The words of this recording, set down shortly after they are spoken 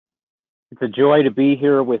It's a joy to be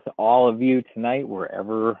here with all of you tonight,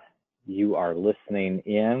 wherever you are listening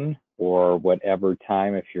in, or whatever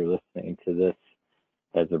time, if you're listening to this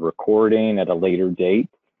as a recording at a later date.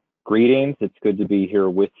 Greetings, it's good to be here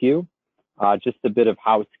with you. Just a bit of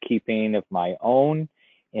housekeeping of my own,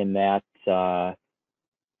 in that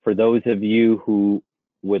for those of you who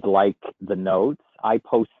would like the notes, I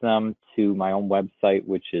post them to my own website,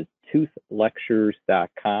 which is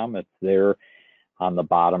toothlectures.com. It's there on the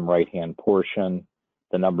bottom right-hand portion.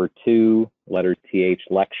 The number 2, letter TH,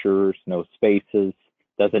 lectures, no spaces.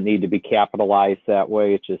 Doesn't need to be capitalized that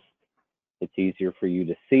way. It's easier for you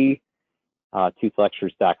to see.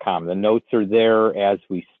 Toothlectures.com. The notes are there as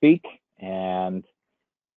we speak, and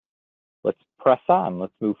let's press on.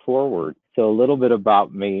 Let's move forward. So a little bit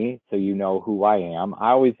about me, so you know who I am.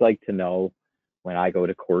 I always like to know when I go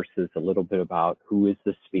to courses a little bit about who is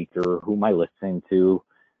the speaker, who am I listening to,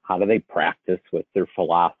 how do they practice, what's their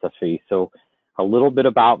philosophy. So a little bit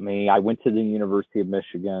about me. I went to the University of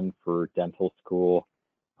Michigan for dental school.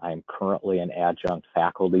 I'm currently an adjunct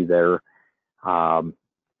faculty there. And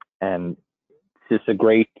it's just a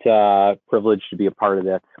great privilege to be a part of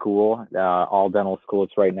that school. All dental schools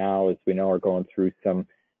right now, as we know, are going through some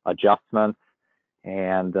adjustments.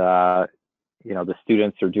 And, the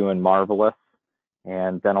students are doing marvelous.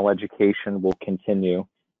 And dental education will continue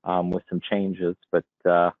with some changes. But,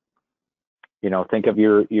 think of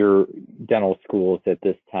your dental schools at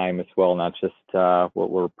this time as well, not just what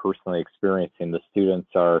we're personally experiencing. The students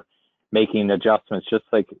are making adjustments just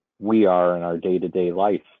like we are in our day-to-day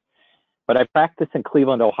life. But I practice in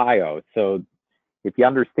Cleveland, Ohio. So if you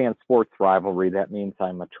understand sports rivalry, that means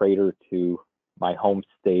I'm a traitor to my home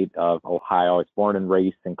state of Ohio. I was born and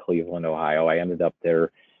raised in Cleveland, Ohio. I ended up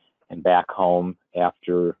there and back home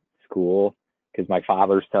after school because my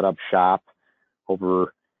father set up shop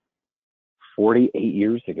over 48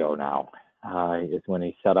 years ago now, is when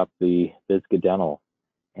he set up the Bisca Dental.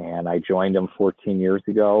 And I joined him 14 years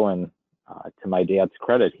ago. And to my dad's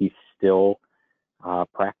credit, he's still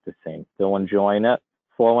practicing, still enjoying it,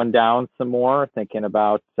 slowing down some more, thinking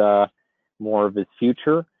about more of his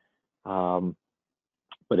future. But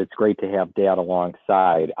it's great to have Dad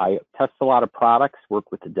alongside. I test a lot of products,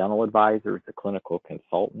 work with the dental advisor as a clinical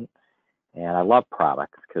consultant, and I love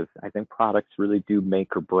products because I think products really do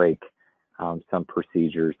make or break some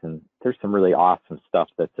procedures, and there's some really awesome stuff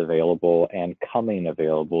that's available and coming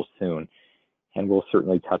available soon, and we'll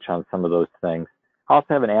certainly touch on some of those things. I also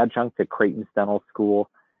have an adjunct at Creighton's Dental School.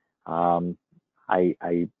 I'm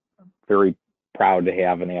very proud to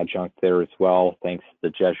have an adjunct there as well, thanks to the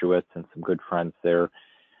Jesuits and some good friends there.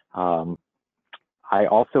 I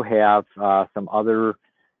also have some other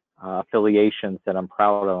affiliations that I'm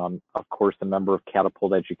proud of. I'm, of course, a member of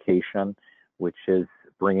Catapult Education, which is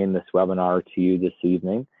bringing this webinar to you this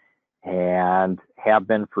evening, and have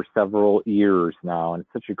been for several years now. And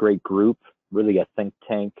it's such a great group, really a think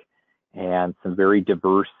tank, and some very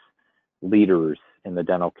diverse leaders in the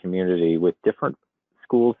dental community with different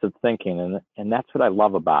schools of thinking. And that's what I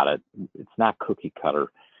love about it. It's not cookie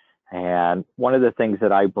cutter. And one of the things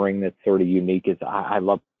that I bring that's sort of unique is I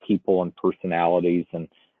love people and personalities, and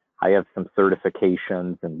I have some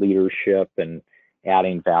certifications in leadership and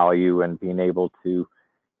adding value and being able to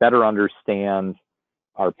better understand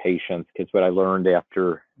our patients. Because what I learned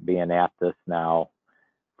after being at this now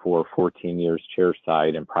for 14 years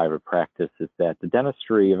chairside in private practice is that the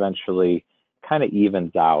dentistry eventually kind of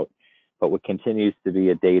evens out, but what continues to be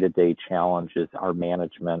a day-to-day challenge is our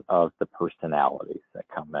management of the personalities that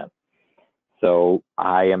come in. So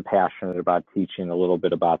I am passionate about teaching a little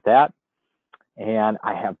bit about that, and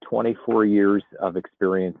I have 24 years of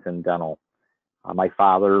experience in dental. My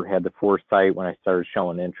father had the foresight when I started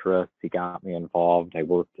showing interest. He got me involved. I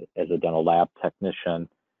worked as a dental lab technician.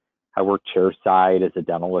 I worked chairside as a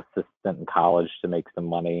dental assistant in college to make some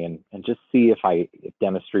money and just see if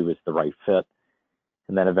dentistry was the right fit,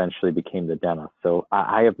 and then eventually became the dentist. So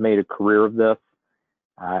I have made a career of this.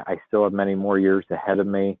 I still have many more years ahead of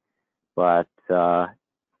me, but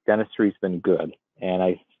dentistry's been good, and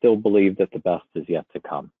I still believe that the best is yet to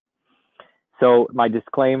come. So my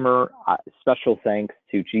disclaimer, special thanks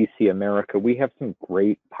to GC America. We have some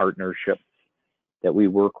great partnerships that we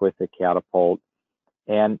work with at Catapult,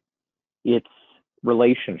 and it's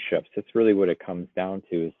relationships. It's really what it comes down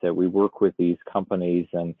to, is that we work with these companies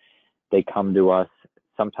and they come to us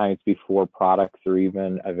sometimes before products are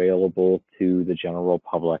even available to the general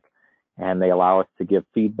public, and they allow us to give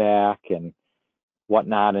feedback and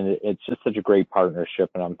whatnot. And it's just such a great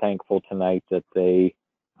partnership, and I'm thankful tonight that they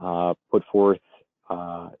put forth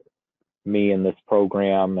me in this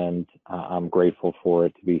program, and I'm grateful for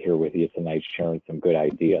it to be here with you tonight, sharing some good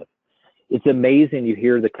ideas. It's amazing. You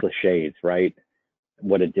hear the cliches, right?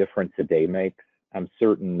 What a difference a day makes. I'm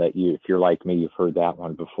certain that you, if you're like me, you've heard that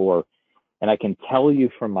one before. And I can tell you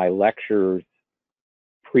from my lectures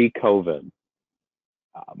pre-COVID,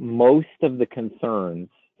 most of the concerns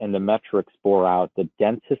and the metrics bore out the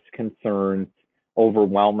dentist concerns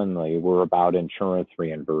overwhelmingly were about insurance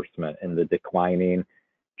reimbursement and the declining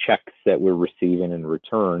checks that we're receiving in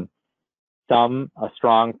return. A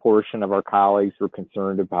strong portion of our colleagues were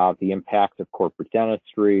concerned about the impact of corporate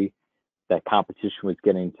dentistry, that competition was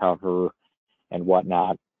getting tougher and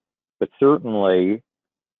whatnot. But certainly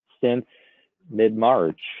since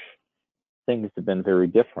mid-March, things have been very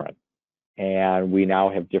different. And we now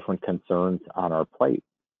have different concerns on our plate.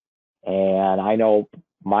 And I know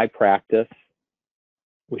my practice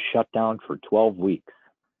was shut down for 12 weeks.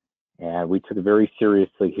 And we took it very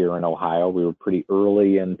seriously here in Ohio. We were pretty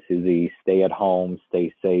early into the stay at home,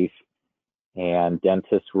 stay safe, and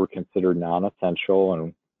dentists were considered non-essential,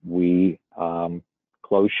 and we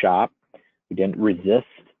closed shop. We didn't resist.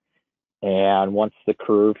 And once the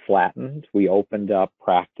curve flattened, we opened up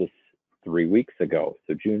practice 3 weeks ago.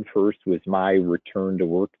 So June 1st was my return to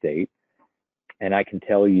work date. And I can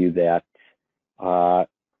tell you that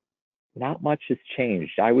not much has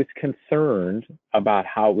changed. I was concerned about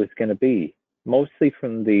how it was going to be, mostly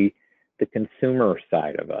from the consumer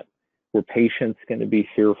side of it. Were patients going to be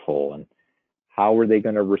fearful, and how are they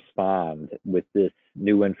going to respond with this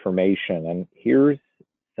new information? And here's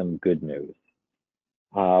some good news.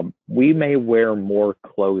 We may wear more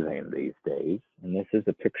clothing these days, and this is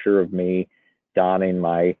a picture of me donning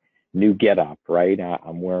my new getup, right?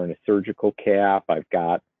 I'm wearing a surgical cap. I've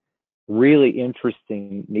got really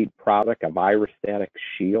interesting, neat product, a virostatic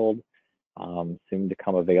shield, soon to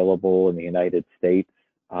come available in the United States.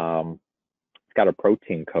 It's got a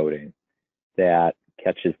protein coating that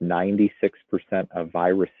catches 96% of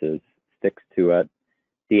viruses, sticks to it,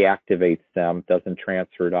 deactivates them, doesn't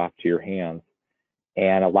transfer it off to your hands,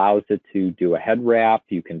 and allows it to do a head wrap.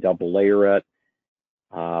 You can double layer it.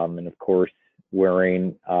 And of course,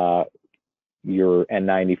 wearing your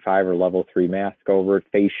N95 or level 3 mask over it,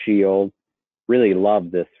 face shield. Really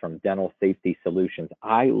love this from Dental Safety Solutions.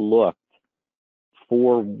 I looked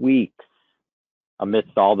for weeks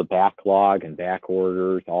amidst all the backlog and back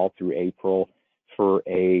orders all through April for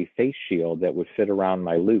a face shield that would fit around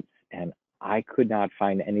my loops, and I could not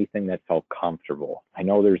find anything that felt comfortable. I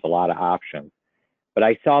know there's a lot of options, but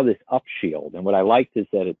I saw this up shield, and what I liked is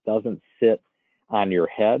that it doesn't sit on your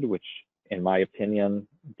head, which in my opinion,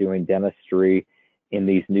 doing dentistry in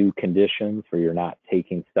these new conditions where you're not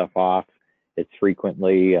taking stuff off as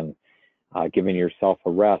frequently and giving yourself a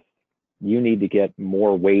rest, you need to get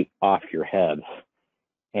more weight off your head.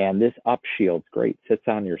 And this up shield's great. Sits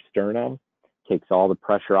on your sternum, takes all the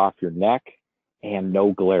pressure off your neck, and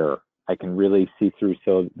no glare. I can really see through.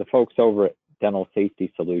 So the folks over at Dental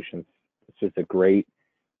Safety Solutions, this is a great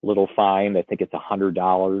little find. I think it's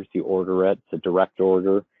 $100. You order it. It's a direct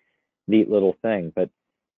order. Neat little thing. But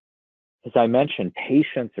as I mentioned,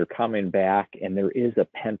 patients are coming back and there is a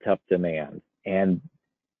pent-up demand. And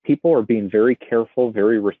people are being very careful,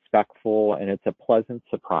 very respectful, and it's a pleasant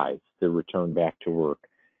surprise to return back to work.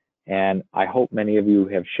 And I hope many of you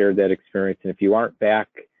have shared that experience. And if you aren't back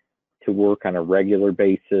to work on a regular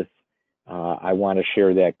basis, I want to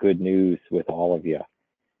share that good news with all of you.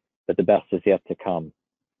 But the best is yet to come.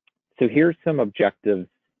 So here's some objectives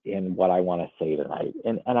in what I want to say tonight.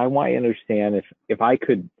 And I want you to understand, if I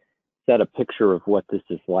could set a picture of what this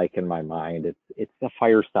is like in my mind, it's a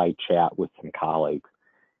fireside chat with some colleagues.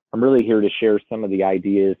 I'm really here to share some of the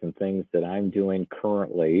ideas and things that I'm doing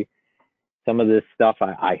currently. Some of this stuff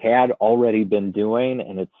I had already been doing,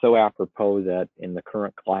 and it's so apropos that in the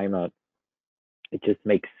current climate, it just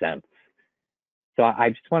makes sense. So I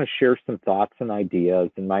just want to share some thoughts and ideas,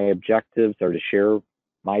 and my objectives are to share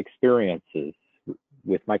my experiences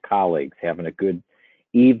with my colleagues, having a good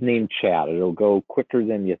evening chat. It'll go quicker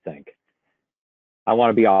than you think. I want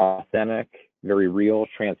to be authentic, very real,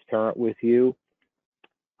 transparent with you.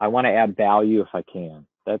 I want to add value if I can.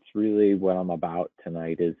 That's really what I'm about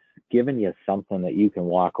tonight, is giving you something that you can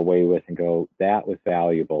walk away with and go, that was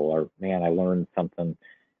valuable, or man, I learned something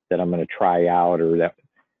that I'm going to try out, or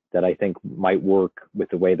that I think might work with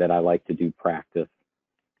the way that I like to do practice.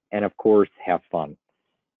 And of course, have fun.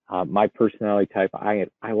 My personality type,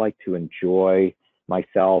 I like to enjoy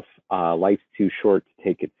myself. Life's too short to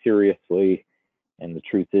take it seriously. And the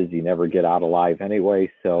truth is, you never get out alive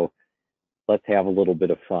anyway. So let's have a little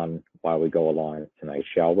bit of fun while we go along tonight,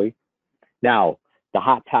 shall we? Now, the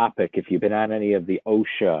hot topic, if you've been on any of the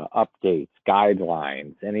OSHA updates,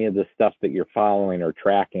 guidelines, any of the stuff that you're following or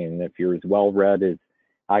tracking, if you're as well read as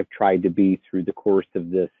I've tried to be through the course of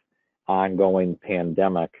this ongoing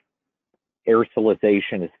pandemic.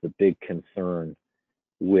 Aerosolization is the big concern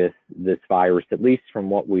with this virus, at least from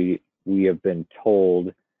what we have been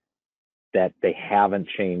told that they haven't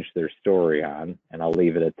changed their story on, and I'll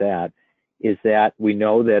leave it at that, is that we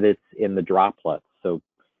know that it's in the droplets. So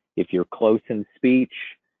if you're close in speech,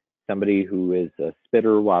 somebody who is a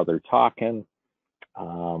spitter while they're talking,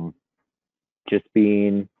 just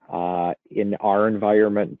being in our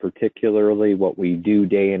environment, particularly what we do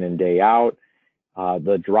day in and day out,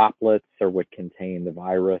 the droplets are what contain the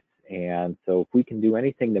virus. And so if we can do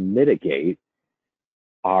anything to mitigate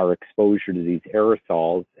our exposure to these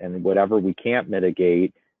aerosols, and whatever we can't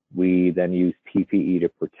mitigate, we then use PPE to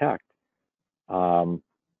protect.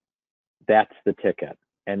 That's the ticket.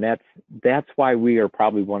 And that's why we are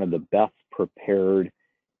probably one of the best prepared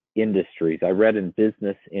industries. I read in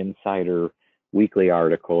Business Insider weekly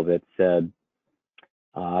article that said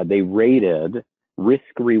they rated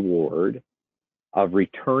risk reward of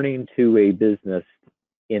returning to a business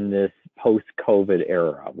in this post-COVID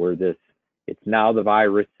era, where it's now the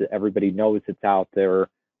virus, everybody knows it's out there,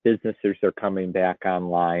 businesses are coming back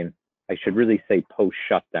online. I should really say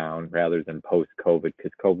post-shutdown rather than post-COVID,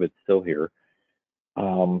 because COVID's still here.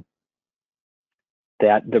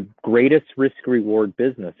 That the greatest risk-reward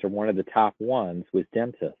business, or one of the top ones, was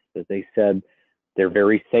dentists. That they said they're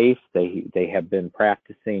very safe. They have been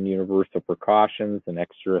practicing universal precautions and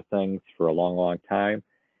extra things for a long, long time.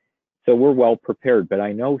 So we're well prepared. But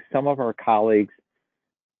I know some of our colleagues,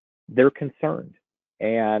 they're concerned.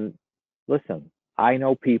 And listen, I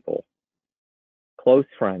know people, close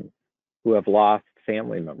friends, who have lost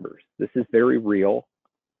family members. This is very real.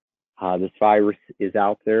 This virus is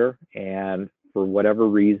out there, and for whatever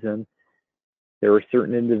reason, there are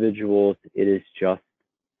certain individuals it is just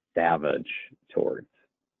savage towards.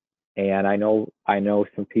 And I know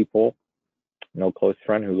some people, close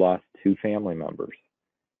friend who lost 2 family members.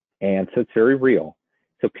 And so it's very real.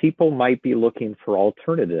 So people might be looking for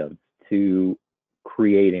alternatives to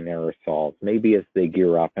creating aerosols, maybe as they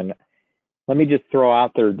gear up. And let me just throw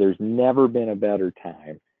out there, there's never been a better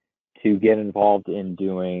time to get involved in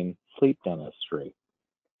doing sleep dentistry.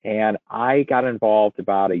 And I got involved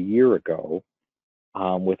about a year ago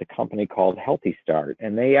with a company called Healthy Start,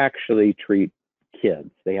 and they actually treat kids.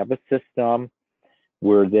 They have a system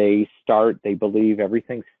where they believe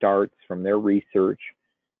everything starts from their research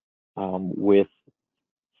with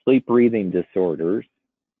sleep breathing disorders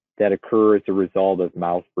that occur as a result of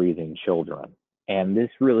mouth breathing children. And this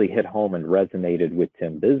really hit home and resonated with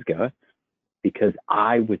Tim Bisga, because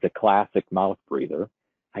I was a classic mouth breather.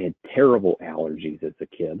 I had terrible allergies as a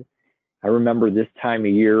kid. I remember this time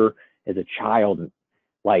of year as a child,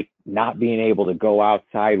 like not being able to go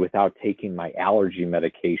outside without taking my allergy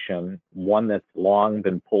medication, one that's long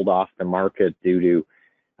been pulled off the market due to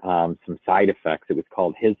some side effects. It was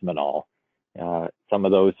called Hismanol. Some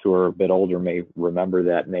of those who are a bit older may remember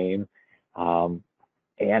that name.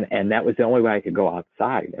 And that was the only way I could go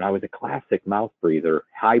outside. And I was a classic mouth breather,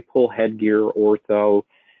 high pull headgear, ortho.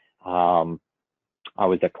 I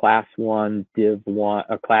was a class 2 Div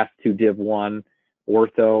 1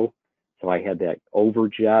 ortho. So I had that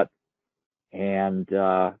overjet. And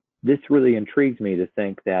this really intrigues me to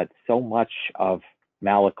think that so much of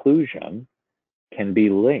malocclusion can be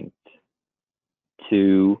linked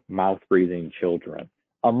to mouth breathing children,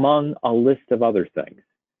 among a list of other things,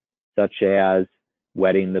 such as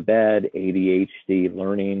wetting the bed, ADHD,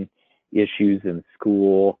 learning issues in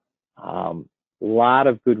school. A lot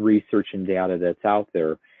of good research and data that's out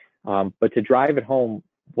there. But to drive it home,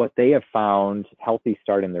 what they have found, Healthy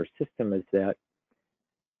Start in their system, is that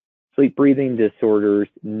sleep breathing disorders,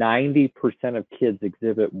 90% of kids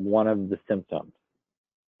exhibit one of the symptoms,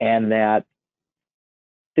 and that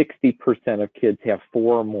 60% of kids have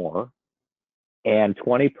 4 or more, and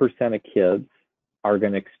 20% of kids are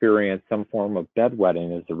going to experience some form of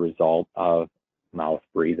bedwetting as a result of mouth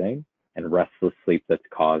breathing and restless sleep that's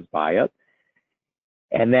caused by it.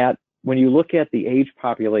 And that when you look at the age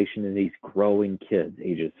population in these growing kids,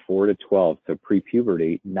 ages 4 to 12, so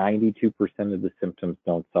pre-puberty, 92% of the symptoms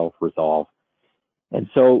don't self-resolve. And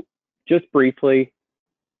so just briefly,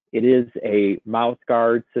 it is a mouth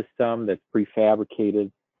guard system that's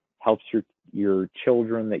prefabricated, helps your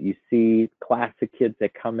children that you see, classic kids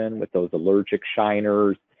that come in with those allergic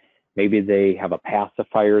shiners. Maybe they have a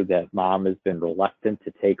pacifier that mom has been reluctant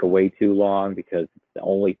to take away too long because it's the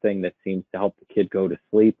only thing that seems to help the kid go to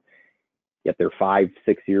sleep, yet they're 5,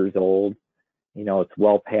 6 years old. It's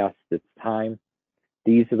well past its time.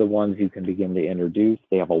 These are the ones you can begin to introduce.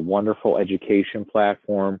 They have a wonderful education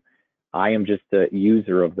platform. I am just a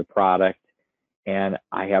user of the product. And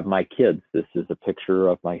I have my kids. This is a picture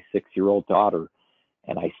of my 6-year-old daughter.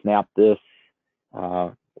 And I snapped this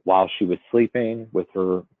while she was sleeping with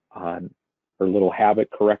her little habit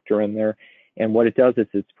corrector in there. And what it does is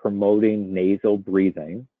it's promoting nasal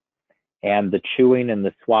breathing, and the chewing and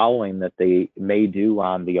the swallowing that they may do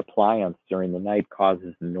on the appliance during the night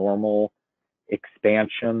causes normal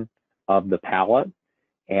expansion of the palate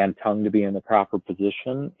and tongue to be in the proper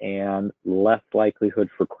position, and less likelihood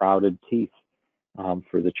for crowded teeth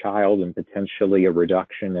for the child, and potentially a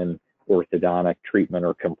reduction in orthodontic treatment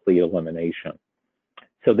or complete elimination.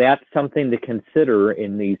 So that's something to consider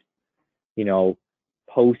in these,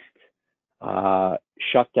 post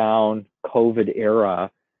shutdown COVID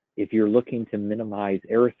era, if you're looking to minimize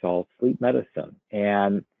aerosol, sleep medicine.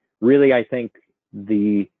 And really, I think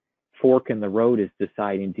the fork in the road is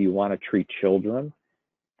deciding, do you want to treat children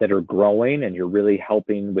that are growing and you're really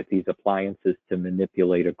helping with these appliances to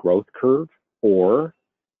manipulate a growth curve, or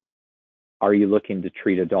are you looking to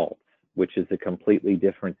treat adults, which is a completely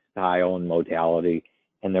different style and modality?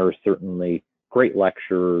 And there are certainly great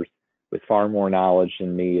lecturers with far more knowledge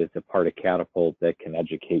than me as a part of Catapult that can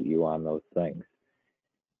educate you on those things.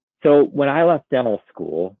 So when I left dental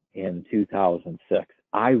school in 2006,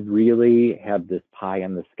 I really had this pie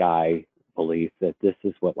in the sky belief that this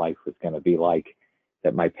is what life was going to be like,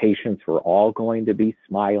 that my patients were all going to be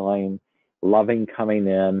smiling, loving coming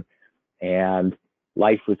in, and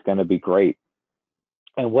life was going to be great.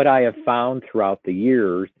 And what I have found throughout the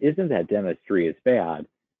years isn't that dentistry is bad,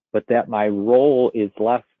 but that my role is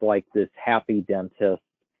less like this happy dentist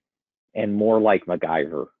and more like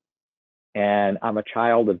MacGyver. And I'm a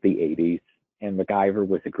child of the 80s, and MacGyver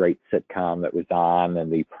was a great sitcom that was on in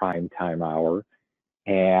the prime time hour.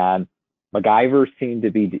 And MacGyver seemed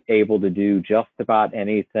to be able to do just about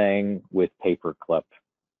anything with paperclip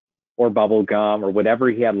or bubble gum or whatever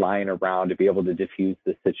he had lying around to be able to diffuse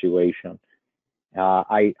the situation.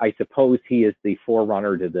 I suppose he is the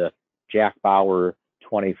forerunner to the Jack Bauer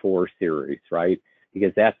 24 series, right?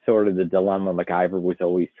 Because that's sort of the dilemma. MacGyver was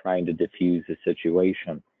always trying to diffuse the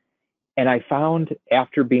situation. And I found,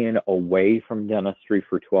 after being away from dentistry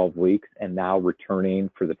for 12 weeks and now returning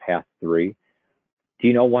for the past 3, do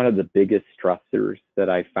you know one of the biggest stressors that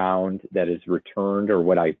I found that is returned, or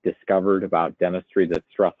what I discovered about dentistry that's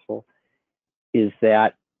stressful, is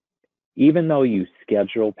that even though you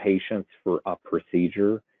schedule patients for a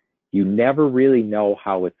procedure, you never really know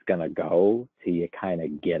how it's going to go till you kind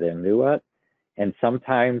of get into it. And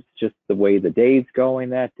sometimes just the way the day's going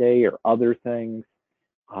that day or other things,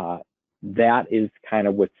 that is kind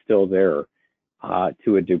of what's still there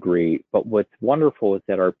to a degree. But what's wonderful is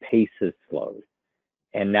that our pace has slowed.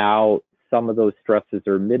 And now some of those stresses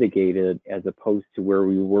are mitigated, as opposed to where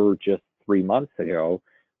we were just 3 months ago,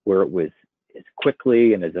 where it was as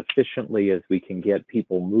quickly and as efficiently as we can get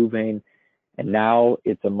people moving. And now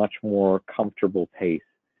it's a much more comfortable pace.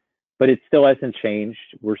 But it still hasn't changed.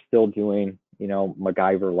 We're still doing,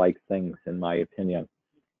 MacGyver-like things, in my opinion.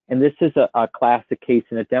 And this is a classic case,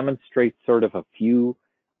 and it demonstrates sort of a few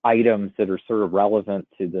items that are sort of relevant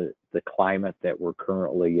to the climate that we're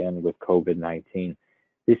currently in with COVID-19.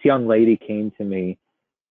 This young lady came to me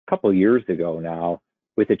a couple of years ago now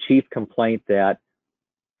with a chief complaint that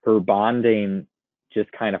her bonding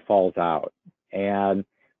just kind of falls out. And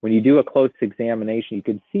when you do a close examination, you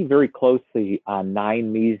can see very closely on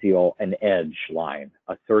 9 mesial an edge line,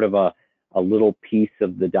 a sort of a little piece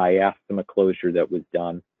of the diastema closure that was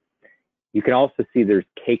done. You can also see there's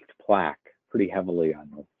caked plaque pretty heavily on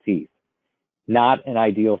those teeth. Not an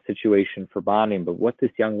ideal situation for bonding, but what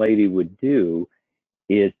this young lady would do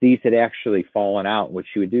is, these had actually fallen out. What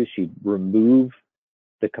she would do, she'd remove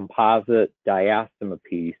the composite diastema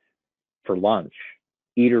piece for lunch,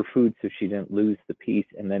 eat her food so she didn't lose the piece,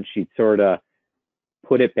 and then she'd sort of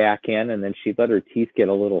put it back in, and then she'd let her teeth get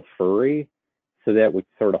a little furry so that would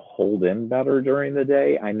sort of hold in better during the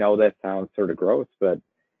day. I know that sounds sort of gross, but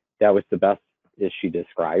that was the best as she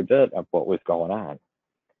described it of what was going on.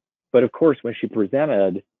 But of course, when she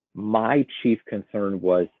presented, my chief concern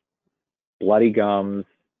was bloody gums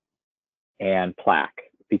and plaque,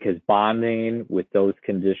 because bonding with those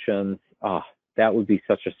conditions, that would be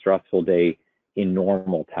such a stressful day in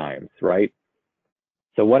normal times, right?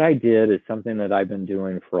 So what I did is something that I've been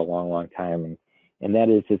doing for a long, long time. And that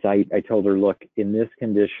is I told her, look, in this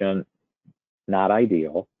condition, not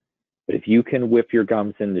ideal, but if you can whip your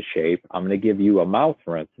gums into shape, I'm going to give you a mouth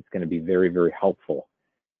rinse. It's going to be very, very helpful,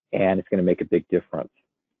 and it's going to make a big difference.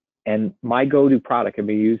 And my go-to product I've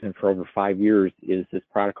been using for over 5 years is this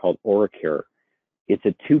product called OraCare. It's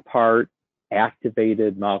a 2-part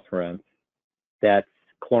activated mouth rinse that's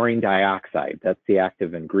chlorine dioxide. That's the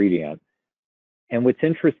active ingredient. And what's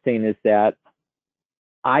interesting is that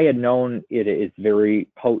I had known it is very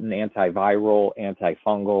potent antiviral,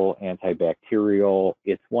 antifungal, antibacterial.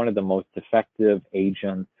 It's one of the most effective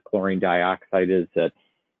agents. Chlorine dioxide is at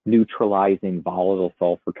neutralizing volatile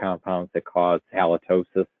sulfur compounds that cause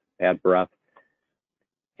halitosis, bad breath.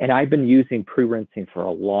 And I've been using pre-rinsing for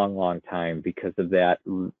a long, long time because of that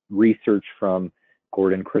research from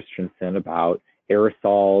Gordon Christensen about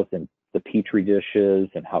aerosols and the Petri dishes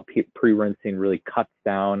and how pre-rinsing really cuts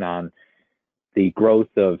down on the growth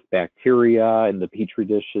of bacteria in the Petri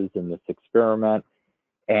dishes in this experiment.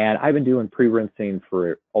 And I've been doing pre-rinsing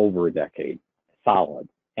for over a decade, solid.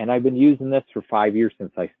 And I've been using this for 5 years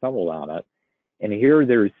since I stumbled on it. And here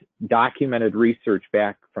there's documented research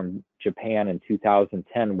back from Japan in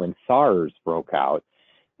 2010 when SARS broke out,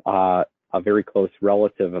 a very close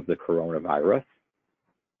relative of the coronavirus.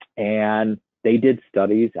 And they did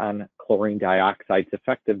studies on chlorine dioxide's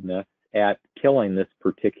effectiveness at killing this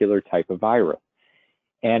particular type of virus.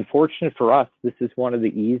 And fortunate for us, this is one of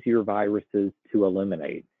the easier viruses to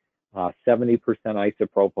eliminate. 70%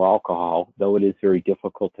 isopropyl alcohol, though it is very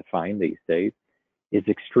difficult to find these days, is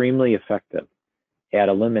extremely effective at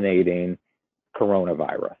eliminating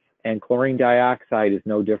coronavirus. And chlorine dioxide is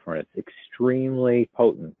no different. It's extremely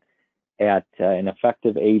potent at an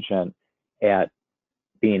effective agent at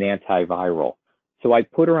being antiviral. So I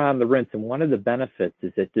put her on the rinse, and one of the benefits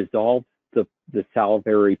is it dissolves the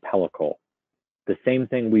salivary pellicle. The same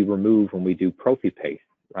thing we remove when we do prophy paste,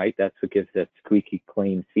 right? That's what gives that squeaky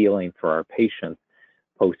clean feeling for our patients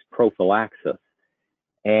post-prophylaxis.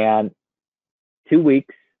 And 2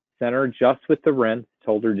 weeks, sent her just with the rinse,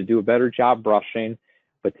 told her to do a better job brushing,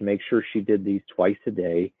 but to make sure she did these twice a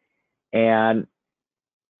day. And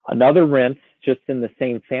another rinse, just in the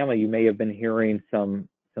same family, you may have been hearing some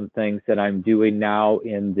things that I'm doing now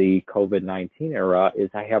in the COVID-19 era, is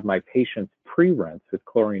I have my patients pre-rinse with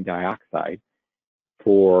chlorine dioxide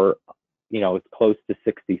for, as close to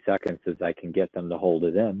 60 seconds as I can get them to hold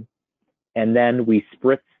it in. And then we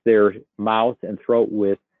spritz their mouth and throat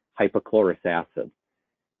with hypochlorous acid.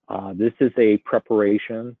 This is a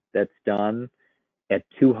preparation that's done at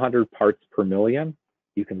 200 parts per million.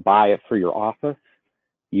 You can buy it for your office.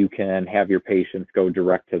 You can have your patients go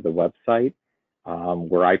direct to the website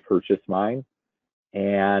where I purchase mine.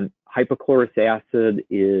 And hypochlorous acid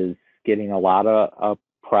is getting a lot of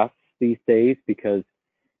press these days because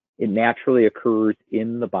it naturally occurs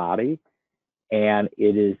in the body, and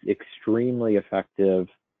it is extremely effective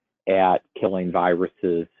at killing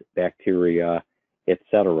viruses, bacteria,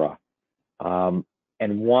 etc. And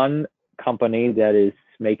one company that is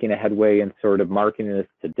making a headway in sort of marketing this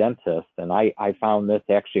to dentists, and I found this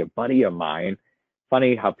actually a buddy of mine.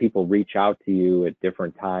 Funny how people reach out to you at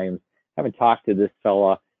different times. I haven't talked to this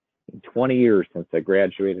fella in 20 years since I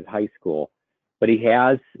graduated high school, but he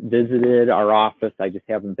has visited our office. I just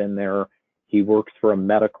haven't been there. He works for a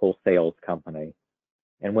medical sales company.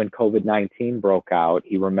 And when COVID-19 broke out,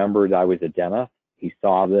 he remembered I was a dentist. He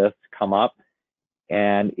saw this come up,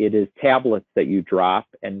 and it is tablets that you drop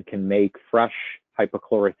and can make fresh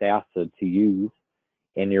hypochlorous acid to use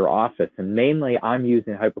in your office. And mainly I'm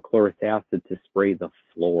using hypochlorous acid to spray the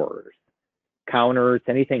floors, counters,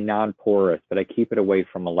 anything non-porous, but I keep it away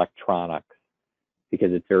from electronics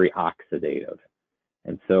because it's very oxidative.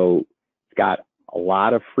 And so it's got a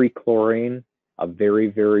lot of free chlorine, a very,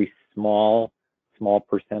 very small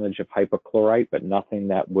percentage of hypochlorite, but nothing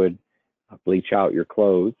that would bleach out your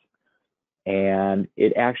clothes. And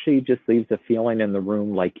it actually just leaves a feeling in the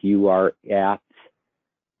room like you are at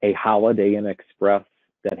a Holiday Inn Express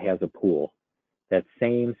that has a pool. That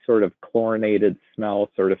same sort of chlorinated smell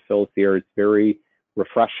sort of fills the air. It's very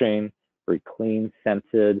refreshing, very clean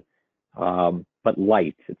scented, but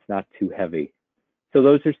light. It's not too heavy. So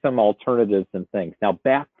those are some alternatives and things. Now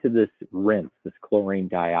back to this rinse, this chlorine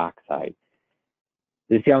dioxide.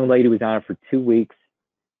 This young lady was on it for 2 weeks.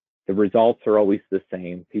 The results are always the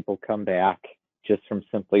same. People come back just from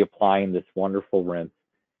simply applying this wonderful rinse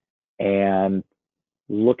and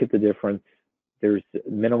look at the difference. There's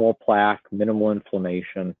minimal plaque, minimal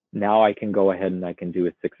inflammation. Now I can go ahead and I can do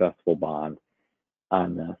a successful bond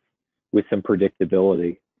on this with some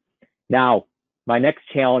predictability. Now, my next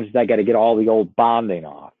challenge is I got to get all the old bonding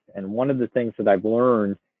off. And one of the things that I've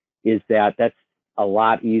learned is that that's a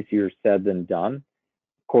lot easier said than done.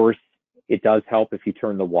 Of course, it does help if you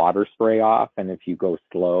turn the water spray off, and if you go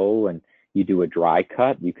slow and you do a dry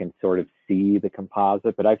cut, you can sort of see the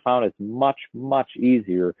composite. But I found it's much, much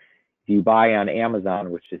easier if you buy on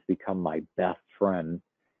Amazon, which has become my best friend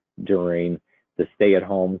during the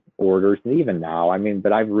stay-at-home orders, and even now.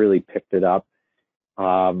 But I've really picked it up.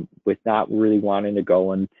 with not really wanting to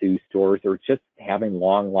go into stores or just having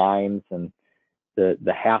long lines and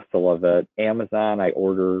the hassle of it. Amazon, I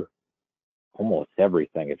order almost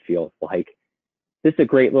everything, it feels like. This is a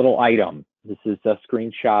great little item. This is a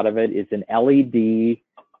screenshot of it. It's an LED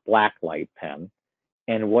blacklight pen.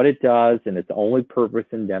 And what it does, and its only purpose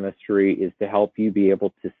in dentistry, is to help you be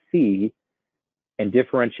able to see and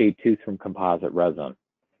differentiate tooth from composite resin.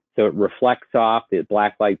 So it reflects off, the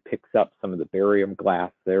black light picks up some of the barium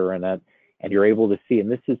glass there in it, and you're able to see.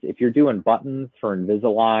 And this is, if you're doing buttons for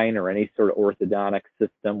Invisalign or any sort of orthodontic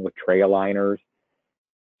system with tray aligners,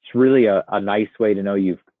 it's really a nice way to know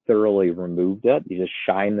you've thoroughly removed it. You just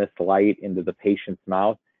shine this light into the patient's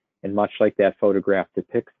mouth, and much like that photograph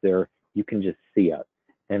depicts there, you can just see it.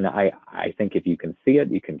 And I think if you can see it,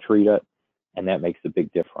 you can treat it, and that makes a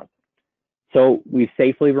big difference. So we've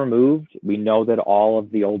safely removed. We know that all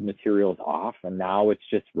of the old material is off, and now it's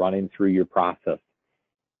just running through your process.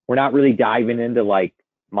 We're not really diving into like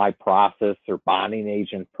my process or bonding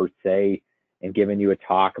agent per se and giving you a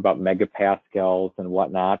talk about megapascals and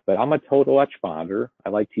whatnot, but I'm a total etch bonder. I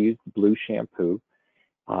like to use the blue shampoo.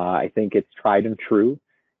 I think it's tried and true.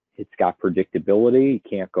 It's got predictability. You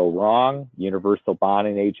can't go wrong. Universal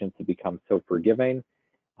bonding agents have become so forgiving.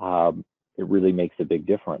 It really makes a big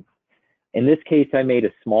difference. In this case, I made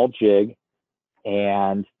a small jig,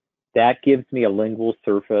 and that gives me a lingual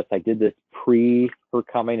surface. I did this pre her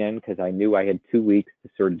coming in because I knew I had 2 weeks to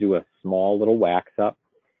sort of do a small little wax up.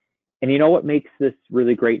 And you know what makes this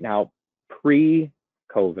really great now?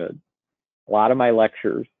 Pre-COVID, a lot of my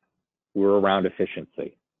lectures were around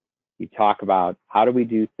efficiency. You talk about how do we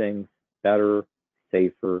do things better,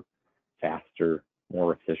 safer, faster,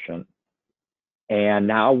 more efficient. And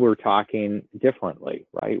now we're talking differently,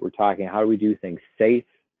 right? We're talking how do we do things safe?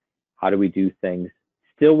 How do we do things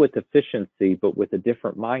still with efficiency, but with a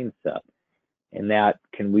different mindset? And that,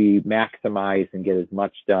 can we maximize and get as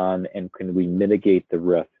much done, and can we mitigate the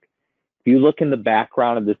risk? If you look in the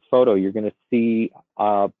background of this photo, you're going to see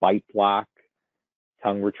a bite block,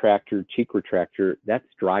 tongue retractor, cheek retractor. That's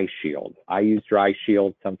Dry Shield. I use Dry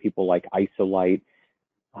Shield. Some people like Isolite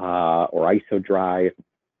or IsoDry.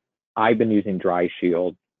 I've been using Dry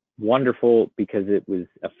Shield. Wonderful because it was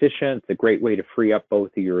efficient. It's a great way to free up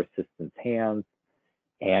both of your assistant's hands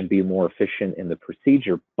and be more efficient in the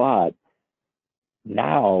procedure. But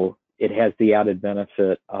now it has the added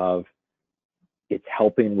benefit of it's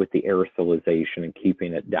helping with the aerosolization and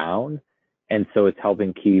keeping it down. And so it's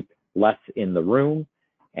helping keep less in the room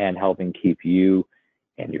and helping keep you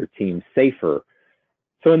and your team safer.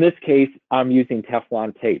 So in this case, I'm using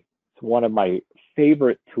Teflon tape. It's one of my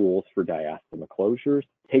favorite tools for diastema closures.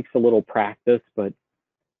 It takes a little practice, but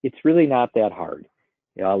it's really not that hard.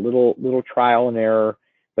 You know, a little trial and error,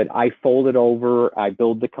 but I fold it over, I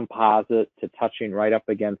build the composite to touching right up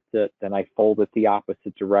against it, then I fold it the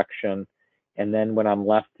opposite direction. And then what I'm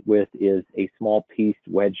left with is a small piece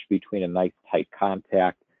wedged between a nice tight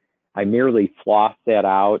contact. I merely floss that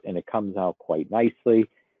out and it comes out quite nicely.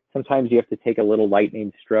 Sometimes you have to take a little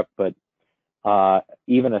lightning strip, but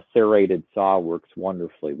even a serrated saw works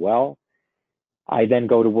wonderfully well. I then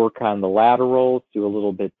go to work on the laterals, do a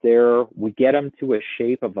little bit there. We get them to a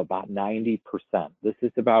shape of about 90%. This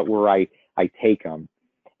is about where I take them.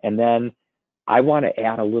 And then I want to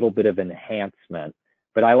add a little bit of enhancement,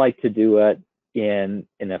 but I like to do it in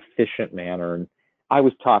an efficient manner. And I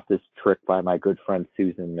was taught this trick by my good friend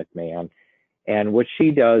Susan McMahon. And what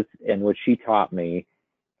she does, and what she taught me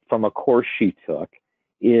from a course she took,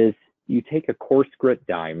 is you take a coarse grit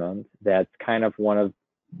diamond that's kind of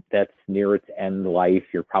that's near its end life.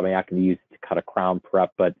 You're probably not going to use it to cut a crown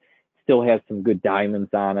prep, but still has some good diamonds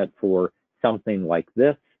on it for something like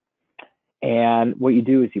this. And what you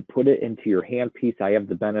do is you put it into your handpiece. I have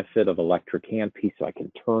the benefit of electric handpiece, so I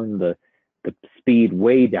can turn the speed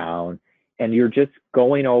way down. And you're just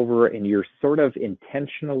going over and you're sort of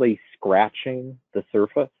intentionally scratching the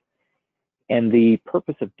surface. And the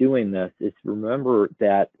purpose of doing this is, remember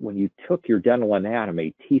that when you took your dental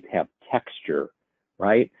anatomy, teeth have texture,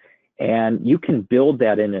 right? And you can build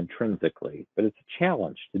that in intrinsically, but it's a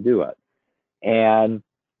challenge to do it. And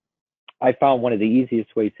I found one of the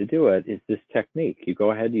easiest ways to do it is this technique. You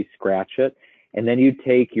go ahead, you scratch it, and then you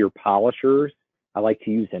take your polishers. I like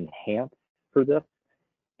to use Enhance for this.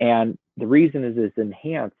 And the reason is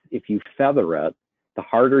Enhance, if you feather it, the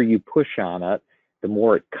harder you push on it, the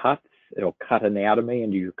more it cuts. It'll cut anatomy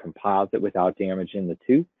into your composite without damaging the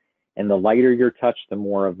tooth. And the lighter your touch, the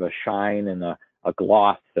more of a shine and a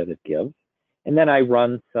gloss that it gives. And then I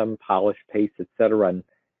run some polish paste, etc., and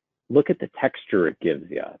look at the texture it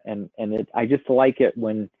gives you. And I just like it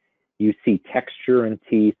when you see texture in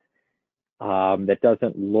teeth. that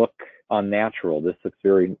doesn't look unnatural. This looks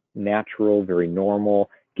very natural, very normal,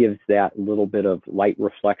 gives that little bit of light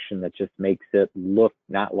reflection that just makes it look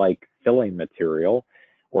not like filling material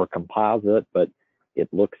or composite, but it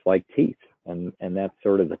looks like teeth. And that's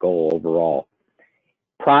sort of the goal overall.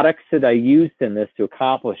 Products that I used in this to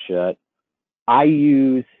accomplish it, I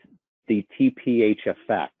use the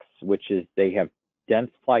TPHFX, which is, they have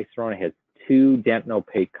dense Plycerone. It has two dentin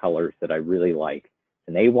opaque colors that I really like.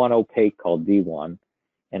 An A1 opaque called D1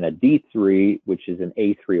 and a D3, which is an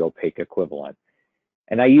A3 opaque equivalent.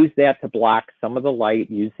 And I use that to block some of the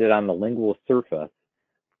light, use it on the lingual surface.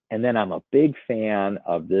 And then I'm a big fan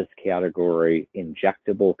of this category,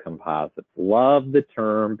 injectable composites. Love the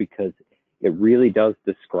term because it really does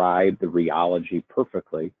describe the rheology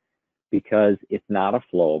perfectly, because it's not a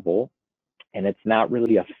flowable and it's not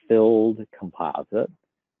really a filled composite.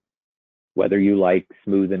 Whether you like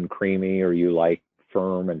smooth and creamy or you like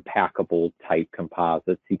firm and packable type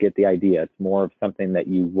composites, you get the idea. It's more of something that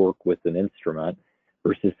you work with an instrument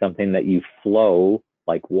versus something that you flow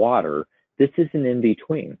like water. This is an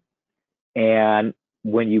in-between. And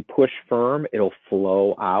when you push firm, it'll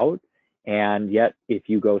flow out. And yet, if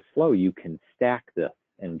you go slow, you can stack this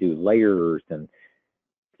and do layers, and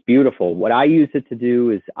it's beautiful. What I use it to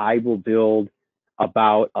do is I will build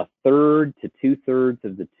about 1/3 to 2/3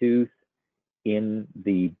 of the tooth in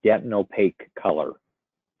the dentin opaque color.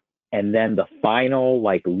 And then the final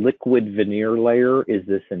like liquid veneer layer is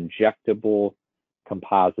this injectable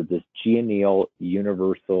composite, this Geonil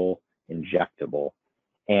universal injectable.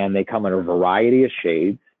 And they come in a variety of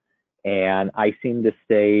shades. And I seem to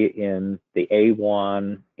stay in the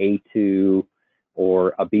A1, A2,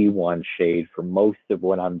 or a B1 shade for most of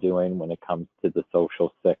what I'm doing when it comes to the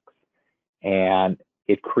Social 6. And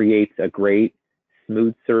it creates a great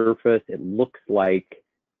smooth surface. It looks like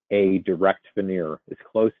a direct veneer, as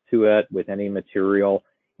close to it with any material.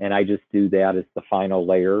 And I just do that as the final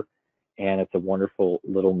layer. And it's a wonderful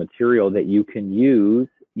little material that you can use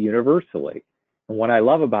universally. And what I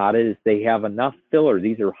love about it is they have enough filler.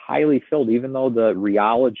 These are highly filled, even though the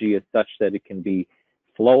rheology is such that it can be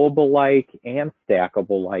flowable-like and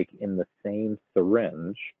stackable-like in the same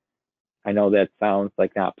syringe. I know that sounds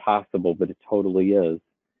like not possible, but it totally is.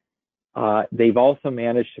 They've also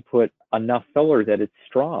managed to put enough filler that it's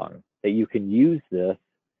strong, that you can use this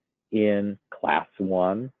in class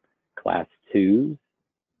 1, class 2s,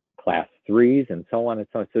 class 3s, and so on and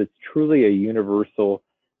so on. So it's truly a universal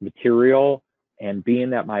material. And being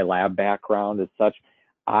that my lab background is such,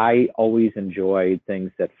 I always enjoy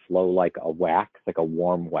things that flow like a wax, like a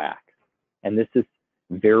warm wax. And this is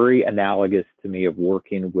very analogous to me of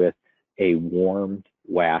working with a warmed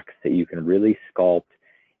wax that you can really sculpt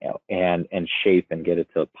and shape and get it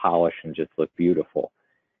to polish and just look beautiful.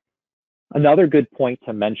 Another good point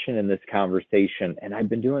to mention in this conversation, and I've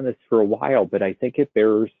been doing this for a while, but I think it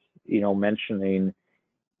bears, mentioning,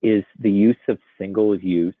 is the use of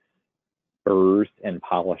single-use burrs and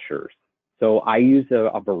polishers. So I use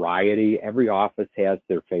a variety. Every office has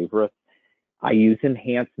their favorites. I use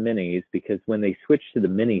enhanced minis because when they switch to the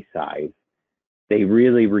mini size, they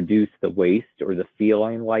really reduce the waste or the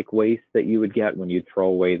feeling like waste that you would get when you throw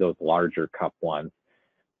away those larger cup ones.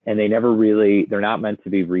 And they never really, they're not meant to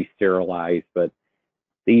be re-sterilized, but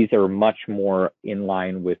these are much more in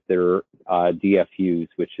line with their DFUs,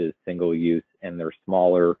 which is single use, and they're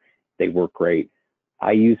smaller. They work great.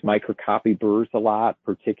 I use microcopy burrs a lot,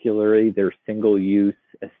 particularly their single use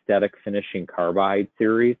aesthetic finishing carbide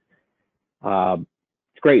series.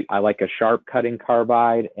 It's great. I like a sharp cutting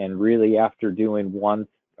carbide, and really after doing 1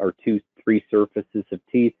 or 2, 3 surfaces of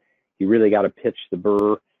teeth, you really got to pitch the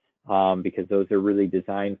burr because those are really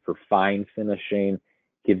designed for fine finishing.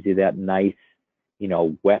 Gives you that nice,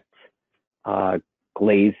 wet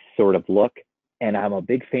glaze sort of look. And I'm a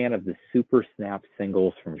big fan of the Super Snap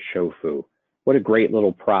singles from Shofu. What a great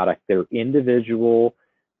little product. They're individual,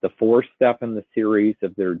 the 4-step in the series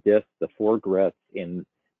of their discs, the 4 grits in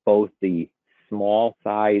both the small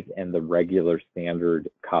size and the regular standard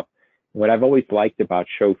cup. What I've always liked about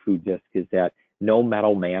Shofu disc is that no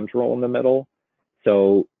metal mandrel in the middle.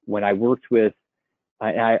 So when I worked with,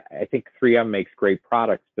 I think 3M makes great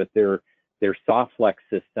products, but their soft flex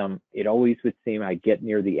system, it always would seem I get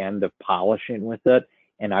near the end of polishing with it,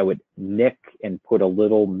 and I would nick and put a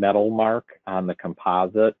little metal mark on the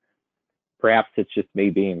composite. Perhaps it's just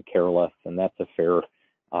me being careless, and that's a fair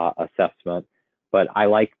assessment. But I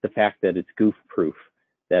like the fact that it's goof proof,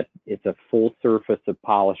 that it's a full surface of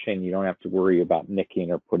polishing. You don't have to worry about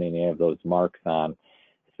nicking or putting any of those marks on,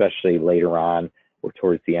 especially later on or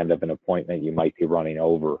towards the end of an appointment, you might be running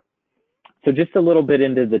over. So just a little bit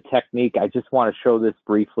into the technique, I just want to show this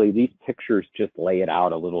briefly. These pictures just lay it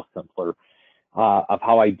out a little simpler of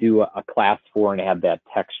how I do a class 4 and add that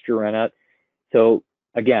texture in it. So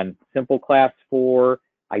again, simple class 4.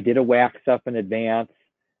 I did a wax up in advance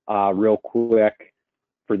real quick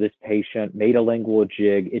for this patient, made a lingual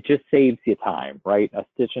jig. It just saves you time, right? A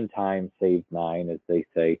stitch in time saves 9, as they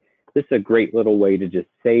say. This is a great little way to just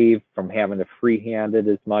save from having to freehand it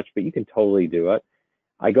as much, but you can totally do it.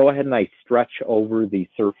 I go ahead and I stretch over the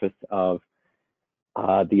surface of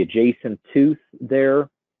the adjacent tooth there,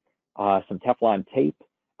 some Teflon tape.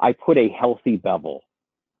 I put a healthy bevel.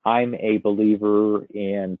 I'm a believer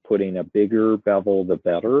in putting a bigger bevel, the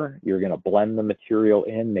better. You're going to blend the material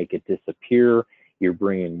in, make it disappear. You're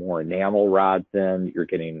bringing more enamel rods in. You're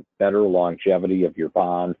getting better longevity of your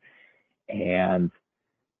bond. And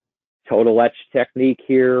total etch technique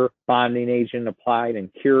here, bonding agent applied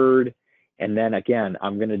and cured. And then again,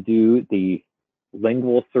 I'm going to do the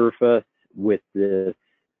lingual surface with this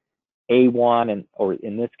A1, and or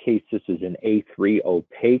in this case, this is an A3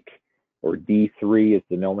 opaque, or D3 is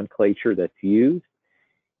the nomenclature that's used.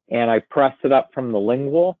 And I press it up from the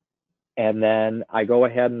lingual, and then I go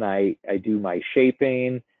ahead and I do my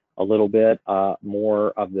shaping, a little bit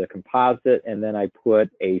more of the composite, and then I put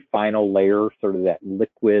a final layer, sort of that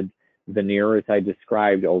liquid veneer as I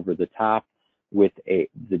described, over the top with the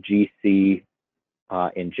GC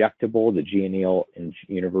injectable, the G&E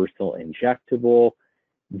universal injectable,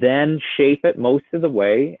 then shape it most of the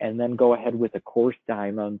way, and then go ahead with a coarse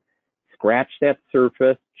diamond, scratch that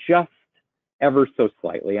surface just ever so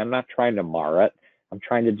slightly. I'm not trying to mar it. I'm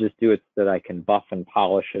trying to just do it so that I can buff and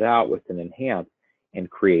polish it out with an enhance and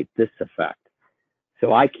create this effect.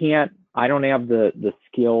 So I don't have the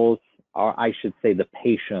skills, or I should say the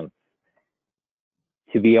patience,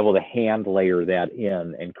 to be able to hand layer that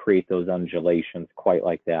in and create those undulations quite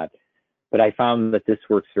like that. But I found that this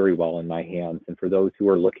works very well in my hands. And for those who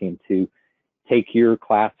are looking to take your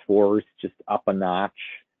class 4s just up a notch,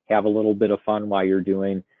 have a little bit of fun while you're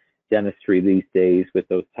doing dentistry these days with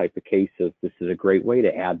those type of cases, this is a great way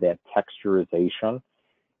to add that texturization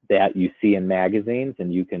that you see in magazines,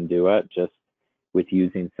 and you can do it just with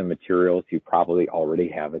using some materials you probably already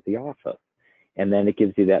have at the office. And then it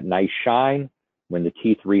gives you that nice shine. When the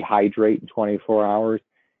teeth rehydrate in 24 hours,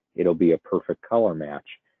 it'll be a perfect color match.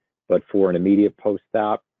 But for an immediate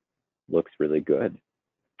post-op, looks really good.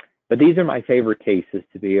 But these are my favorite cases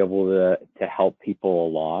to be able to help people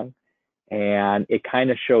along. And it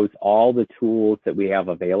kind of shows all the tools that we have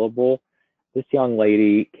available. This young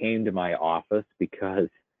lady came to my office because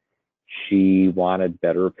she wanted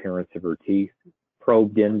better appearance of her teeth,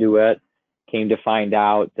 probed into it, came to find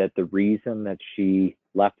out that the reason that she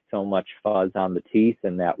left so much fuzz on the teeth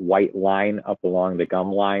and that white line up along the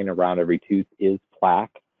gum line around every tooth is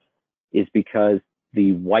plaque, is because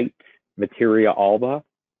the white materia alba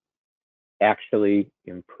actually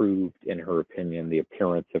improved, in her opinion, the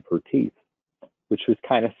appearance of her teeth, which was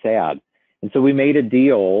kind of sad. And so we made a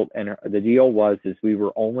deal, and the deal was we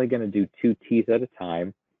were only going to do 2 teeth at a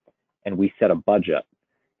time, and we set a budget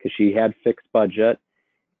because she had fixed budget.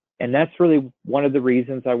 And that's really one of the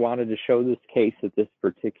reasons I wanted to show this case at this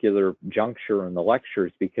particular juncture in the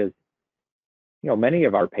lectures, because many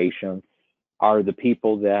of our patients are the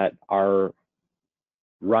people that are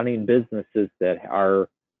running businesses that are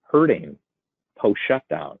hurting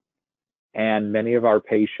post-shutdown. And many of our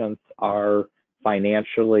patients are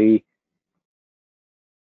financially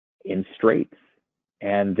in straits,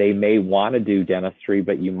 and they may want to do dentistry,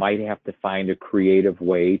 but you might have to find a creative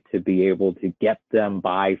way to be able to get them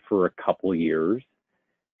by for a couple years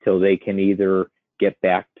till they can either get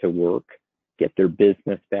back to work, get their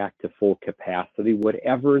business back to full capacity,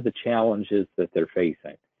 whatever the challenge is that they're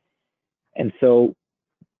facing. And so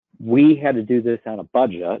we had to do this on a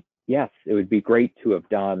budget. Yes, it would be great to have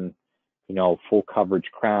done, full coverage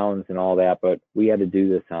crowns and all that, but we had to do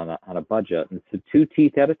this on a budget. And so 2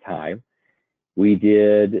 teeth at a time. We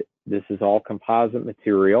did, this is all composite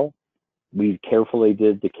material. We carefully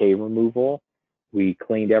did decay removal. We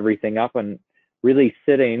cleaned everything up, and really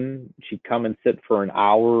sitting, she'd come and sit for an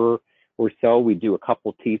hour or so. We'd do a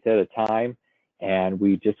couple teeth at a time, and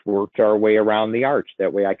we just worked our way around the arch.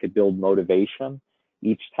 That way I could build motivation.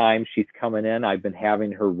 Each time she's coming in, I've been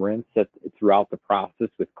having her rinse throughout the process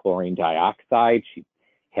with chlorine dioxide. She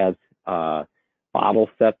has a bottle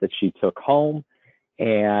set that she took home.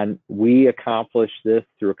 And we accomplished this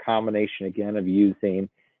through a combination, again, of using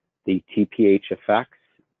the TPH effects,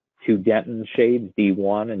 2 dentin shades,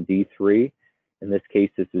 D1 and D3. In this case,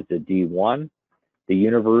 this is a D1. The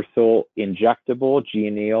universal injectable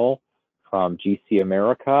G&E from GC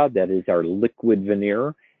America, that is our liquid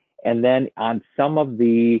veneer. And then on some of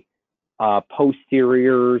the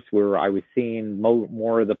posteriors where I was seeing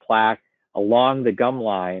more of the plaque along the gum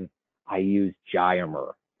line, I used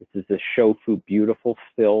Giomer. This is a Shofu beautiful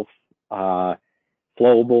fill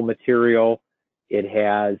flowable material. It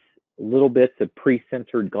has little bits of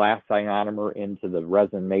pre-sintered glass ionomer into the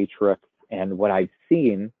resin matrix. And what I've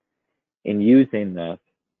seen in using this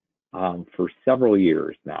for several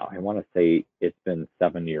years now, I want to say it's been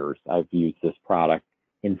 7 years I've used this product,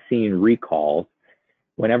 in seeing recalls.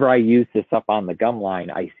 Whenever I use this up on the gum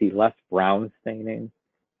line, I see less brown staining,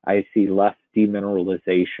 I see less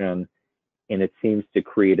demineralization, and it seems to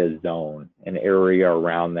create a zone, an area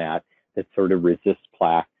around that sort of resists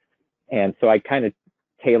plaque. And so I kind of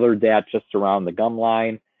tailored that just around the gum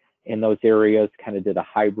line in those areas, kind of did a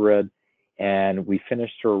hybrid, and we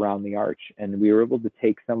finished her around the arch. And we were able to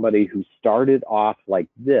take somebody who started off like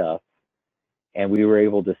this, and we were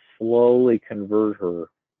able to slowly convert her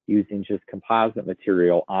using just composite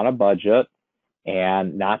material on a budget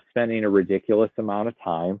and not spending a ridiculous amount of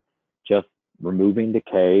time, just removing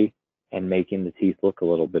decay and making the teeth look a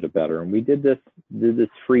little bit better. And we did this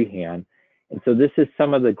freehand. And so this is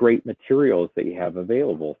some of the great materials that you have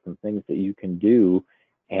available, some things that you can do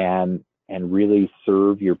and really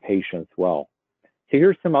serve your patients well. So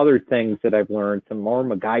here's some other things that I've learned, some more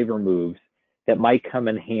MacGyver moves that might come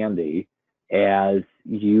in handy as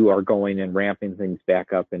you are going and ramping things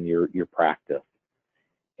back up in your practice.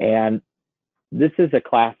 And this is a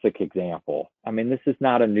classic example. I mean, this is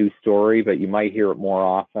not a new story, but you might hear it more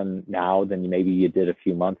often now than maybe you did a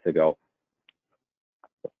few months ago.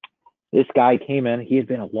 This guy came in, he had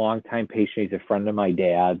been a long-time patient, he's a friend of my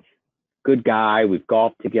dad's, good guy, we've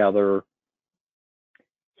golfed together.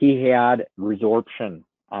 He had resorption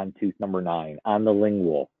on tooth number 9, on the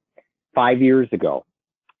lingual, 5 years ago.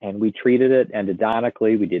 And we treated it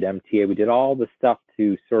endodontically, we did MTA, we did all the stuff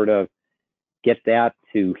to sort of get that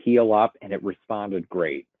to heal up, and it responded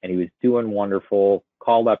great. And he was doing wonderful,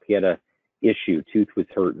 called up, he had a issue, tooth was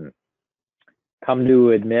hurting. Come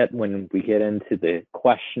to admit, when we get into the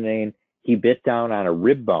questioning, he bit down on a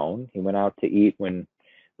rib bone. He went out to eat when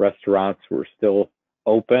restaurants were still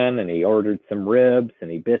open, and he ordered some ribs, and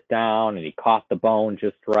he bit down, and he caught the bone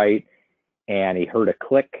just right, and he heard a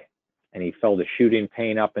click, and he felt a shooting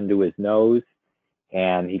pain up into his nose,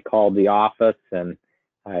 and he called the office, and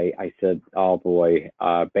I said, oh boy,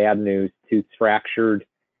 bad news, tooth's fractured.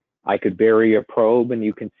 I could bury a probe, and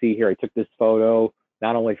you can see here, I took this photo,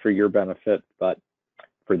 not only for your benefit, but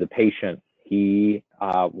for the patient. He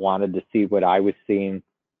wanted to see what I was seeing,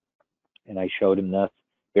 and I showed him this.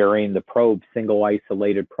 Burying the probe, single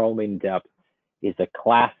isolated probing depth is a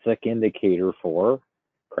classic indicator for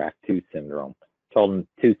cracked tooth syndrome. Told him,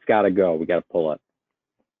 tooth's got to go, we got to pull it.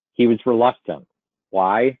 He was reluctant.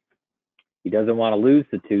 Why? He doesn't want to lose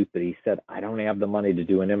the tooth, but he said, I don't have the money to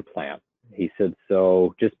do an implant. He said,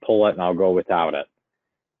 so just pull it and I'll go without it.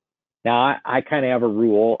 Now, I kind of have a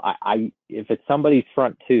rule. If it's somebody's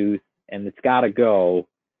front tooth and it's got to go,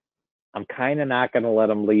 I'm kind of not going to let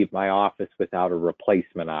them leave my office without a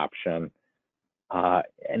replacement option.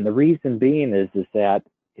 And the reason being is that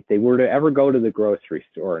if they were to ever go to the grocery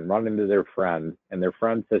store and run into their friend, and their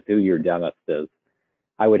friend says who your dentist is,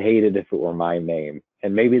 I would hate it if it were my name.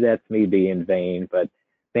 And maybe that's me being vain, but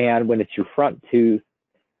man, when it's your front tooth,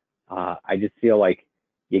 I just feel like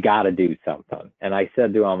you got to do something. And I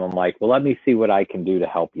said to him, I'm like, well, let me see what I can do to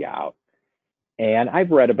help you out. And I've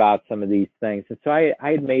read about some of these things. And so I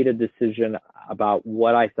had made a decision about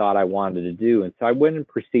what I thought I wanted to do. And so I went and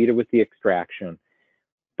proceeded with the extraction.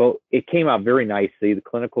 But it came out very nicely. The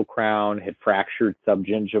clinical crown had fractured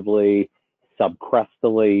subgingivally,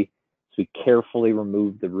 subcrustally. So we carefully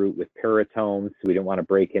removed the root with peritomes, so we didn't want to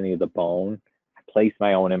break any of the bone. I placed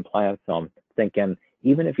my own implant, so I'm thinking,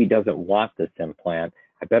 even if he doesn't want this implant,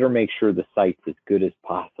 I better make sure the site's as good as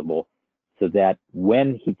possible so that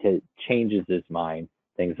when he changes his mind,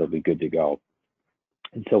 things will be good to go.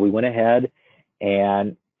 And so we went ahead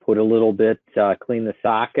and put a little bit, clean the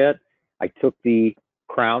socket. I took the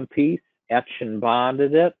crown piece, etched and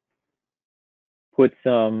bonded it, put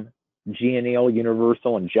some G&L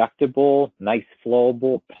Universal Injectable, nice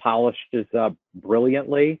flowable, polished this up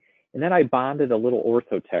brilliantly, and then I bonded a little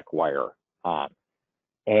Orthotech wire on.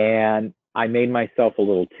 And I made myself a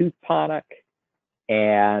little tooth tonic,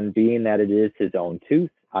 and being that it is his own tooth,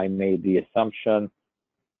 I made the assumption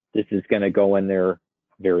this is going to go in there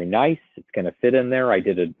very nice. It's going to fit in there. I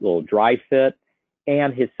did a little dry fit,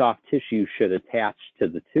 and his soft tissue should attach to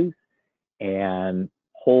the tooth and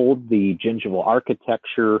hold the gingival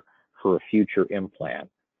architecture for a future implant.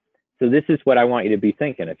 So this is what I want you to be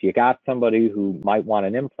thinking. If you got somebody who might want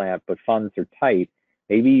an implant, but funds are tight,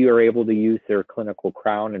 Maybe you're able to use their clinical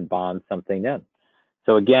crown and bond something in.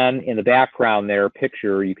 So again, in the background there,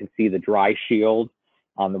 picture, you can see the dry shield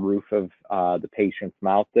on the roof of the patient's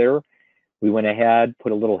mouth there. We went ahead,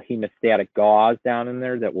 put a little hemostatic gauze down in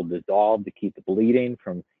there that will dissolve to keep the bleeding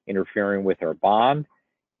from interfering with our bond.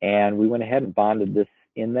 And we went ahead and bonded this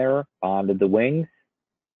in there, bonded the wings,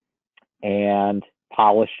 and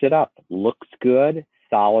polished it up. Looks good,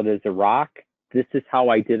 solid as a rock. This is how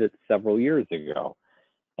I did it several years ago.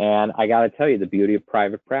 And I got to tell you, the beauty of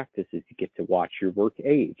private practice is you get to watch your work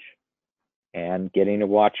age. And getting to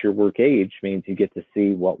watch your work age means you get to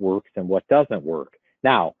see what works and what doesn't work.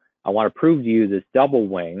 Now, I want to prove to you this double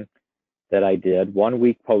wing that I did 1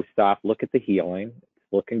 week post-op. Look at the healing.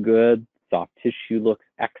 It's looking good. Soft tissue looks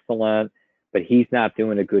excellent, but he's not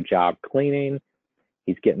doing a good job cleaning.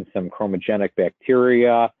 He's getting some chromogenic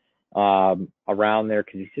bacteria around there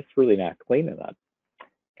because he's just really not cleaning it.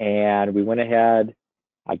 And we went ahead.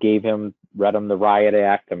 I read him the riot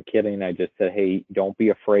act. I'm kidding. I just said, hey, don't be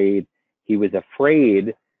afraid. He was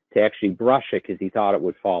afraid to actually brush it because he thought it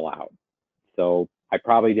would fall out. So I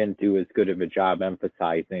probably didn't do as good of a job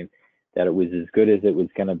emphasizing that it was as good as it was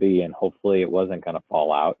going to be, and hopefully it wasn't going to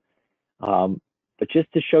fall out. But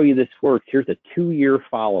just to show you this works, here's a 2-year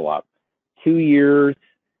follow-up. 2 years,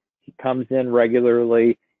 he comes in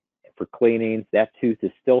regularly for cleanings. That tooth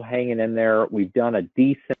is still hanging in there. We've done a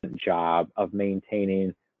decent job of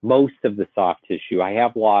maintaining most of the soft tissue. I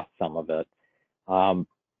have lost some of it,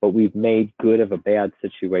 but we've made good of a bad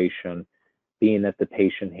situation, being that the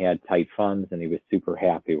patient had tight funds and he was super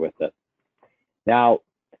happy with it. Now,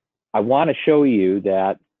 I want to show you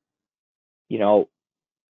that, you know,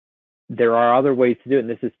 there are other ways to do it, and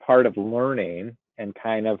this is part of learning and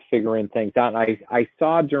kind of figuring things out. And I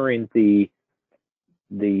saw during the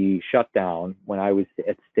shutdown, when I was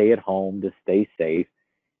at stay at home to stay safe,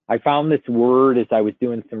 I found this word as I was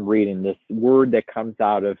doing some reading, this word that comes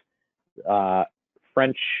out of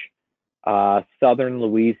French, Southern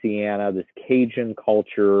Louisiana, this Cajun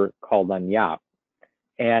culture called agnac.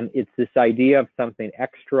 And it's this idea of something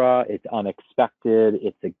extra, it's unexpected,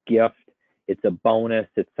 it's a gift, it's a bonus,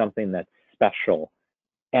 it's something that's special.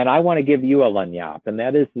 And I want to give you a lagniappe, and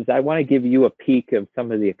that is I want to give you a peek of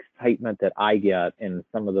some of the excitement that I get in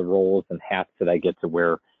some of the roles and hats that I get to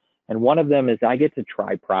wear. And one of them is I get to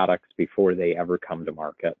try products before they ever come to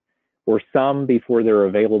market, or some before they're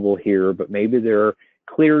available here, but maybe they're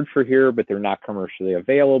cleared for here, but they're not commercially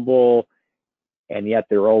available, and yet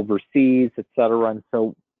they're overseas, et cetera. And so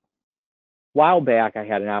a while back, I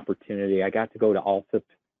had an opportunity. I got to go to Alsip,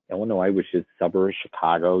 Illinois, which is a suburb of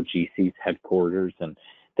Chicago, GC's headquarters, and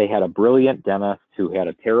they had a brilliant dentist who had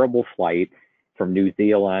a terrible flight from New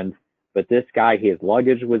Zealand. But this guy, his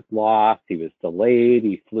luggage was lost. He was delayed.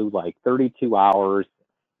 He flew like 32 hours,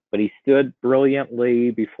 but he stood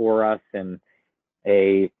brilliantly before us in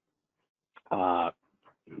a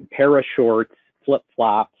pair of shorts,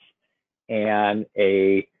 flip-flops, and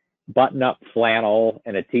a button-up flannel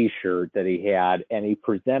and a t-shirt that he had. And he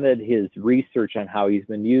presented his research on how he's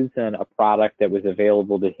been using a product that was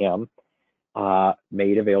available to him,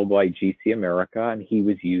 made available by GC America, and he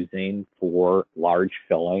was using for large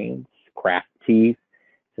fillings, cracked teeth,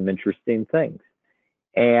 some interesting things.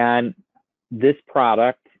 And this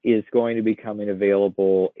product is going to be coming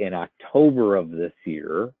available in October of this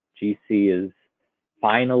year. GC is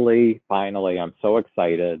finally, I'm so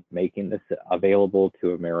excited, making this available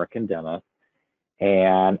to American dentists.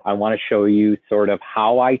 And I want to show you sort of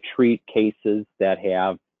how I treat cases that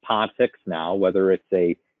have pontics now, whether it's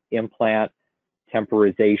a implant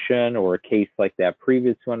temporization or a case like that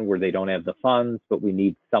previous one where they don't have the funds, but we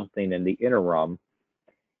need something in the interim.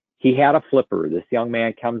 He had a flipper. This young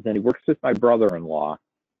man comes in, he works with my brother-in-law,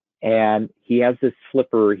 and he has this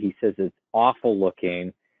flipper. He says it's awful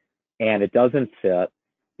looking and it doesn't fit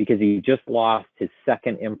because he just lost his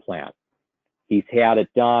second implant. He's had it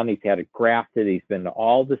done, he's had it grafted, he's been to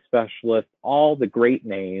all the specialists, all the great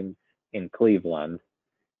names in Cleveland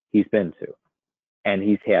he's been to, and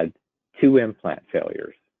he's had 2 implant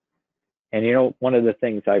failures. And you know, one of the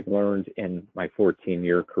things I've learned in my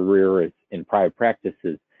 14-year career is in private practice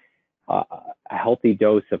is a healthy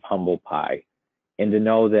dose of humble pie, and to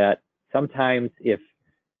know that sometimes if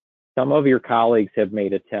some of your colleagues have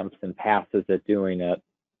made attempts and passes at doing it,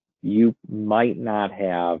 you might not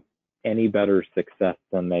have any better success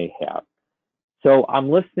than they have. So I'm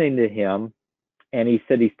listening to him, and he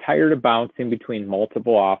said he's tired of bouncing between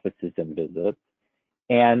multiple offices and visits,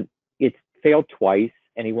 and it's failed twice,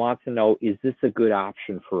 and he wants to know, is this a good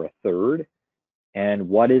option for a third? And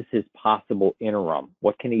what is his possible interim?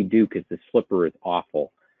 What can he do? Because this flipper is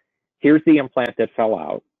awful. Here's the implant that fell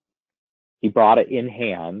out. He brought it in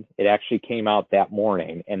hand. It actually came out that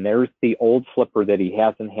morning. And there's the old flipper that he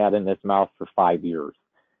hasn't had in his mouth for 5 years.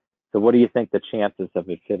 So what do you think the chances of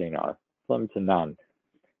it fitting are? Slim to none.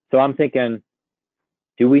 So I'm thinking,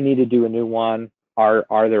 do we need to do a new one? Are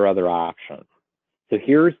there other options? So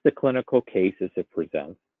here's the clinical case as it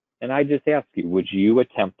presents. And I just ask you, would you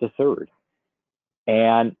attempt a third?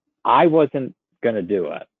 And I wasn't going to do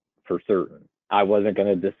it for certain. I wasn't going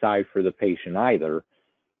to decide for the patient either,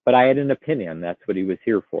 but I had an opinion. That's what he was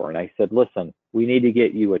here for. And I said, listen, we need to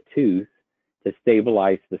get you a tooth to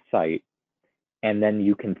stabilize the site, and then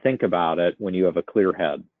you can think about it when you have a clear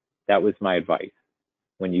head. That was my advice.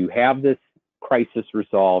 When you have this crisis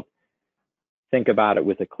resolved, think about it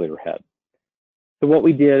with a clear head. So what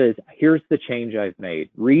we did is, here's the change I've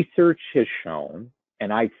made. Research has shown,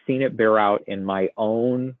 and I've seen it bear out in my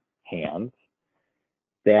own hands,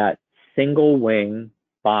 that single wing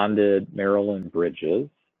bonded Maryland bridges,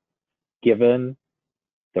 given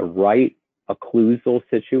the right occlusal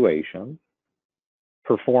situation,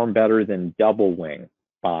 perform better than double wing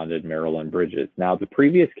bonded Maryland bridges. Now, the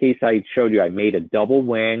previous case I showed you, I made a double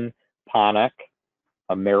wing Ponic,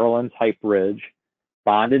 a Maryland type bridge,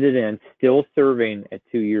 bonded it in, still serving at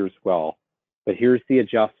 2 years well. But here's the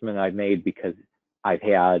adjustment I've made because I've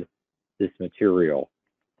had this material.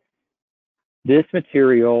 This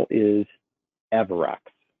material is Everex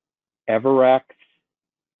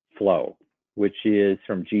Flow, which is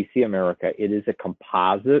from GC America. It is a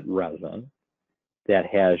composite resin that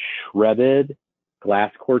has shredded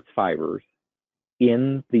glass quartz fibers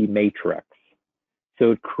in the matrix.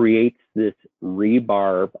 So it creates this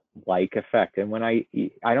rebarb-like effect. And when I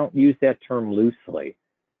don't use that term loosely.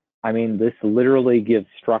 I mean, this literally gives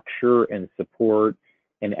structure and support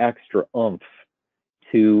and extra oomph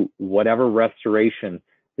to whatever restoration.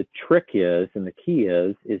 The trick is, and the key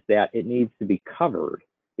is that it needs to be covered.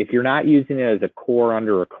 If you're not using it as a core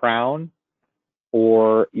under a crown,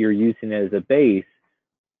 or you're using it as a base,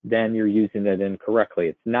 then you're using it incorrectly.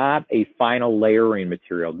 It's not a final layering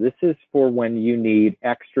material. This is for when you need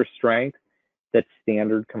extra strength that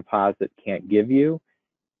standard composite can't give you.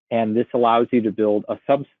 And this allows you to build a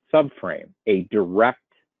subframe, a direct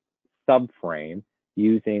subframe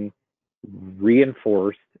using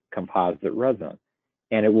reinforced composite resin.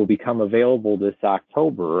 And it will become available this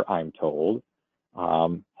October, I'm told,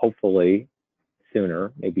 hopefully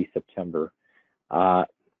sooner, maybe September,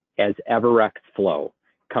 as Everex Flow.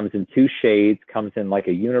 Comes in 2 shades, comes in like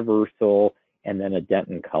a universal and then a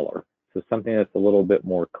Denton color. So something that's a little bit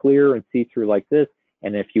more clear and see-through like this.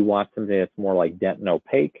 And if you want something that's more like Denton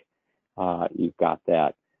opaque, you've got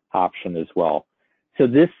that option as well. So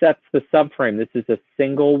this sets the subframe. This is a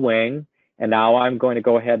single wing. And now I'm going to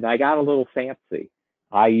go ahead, and I got a little fancy.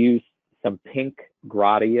 I used some pink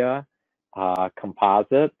Gradia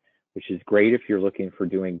composite, which is great if you're looking for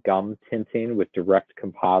doing gum tinting with direct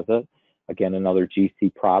composite. Again, another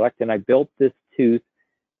GC product. And I built this tooth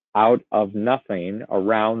out of nothing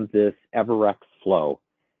around this Everex Flow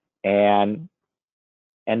and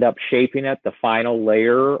end up shaping it. The final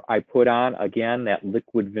layer I put on, again, that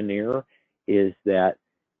liquid veneer, is that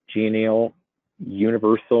Genial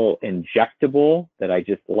Universal Injectable that I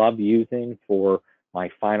just love using for my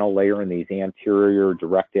final layer in these anterior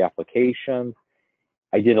direct applications.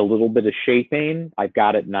 I did a little bit of shaping. I've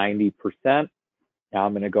got it 90%. Now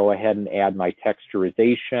I'm going to go ahead and add my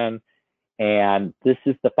texturization. And this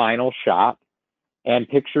is the final shot. And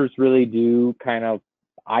pictures really do kind of,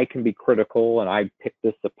 I can be critical, and I pick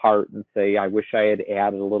this apart and say, I wish I had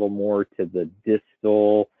added a little more to the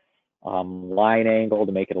distal line angle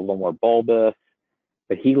to make it a little more bulbous.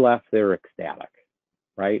 But he left there ecstatic,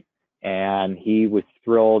 right? And he was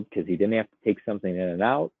thrilled because he didn't have to take something in and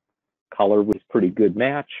out. Color was pretty good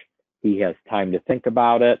match. He has time to think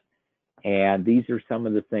about it. And these are some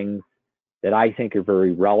of the things that I think are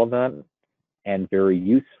very relevant and very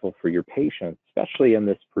useful for your patients, especially in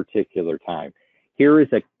this particular time. Here is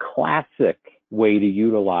a classic way to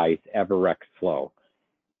utilize Everex Flow.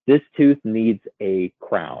 This tooth needs a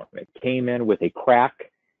crown. It came in with a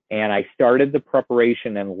crack, and I started the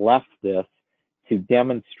preparation and left this to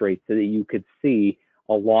demonstrate so that you could see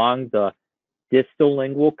along the distal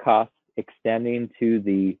lingual cusp extending to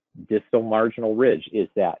the distal marginal ridge is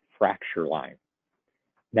that fracture line.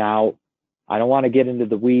 Now, I don't want to get into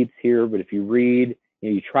the weeds here, but if you read,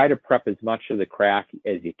 you try to prep as much of the crack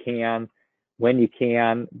as you can, when you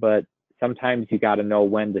can, but sometimes you got to know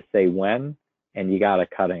when to say when, and you got to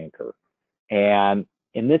cut anchor. And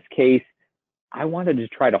in this case, I wanted to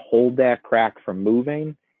try to hold that crack from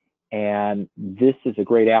moving, and this is a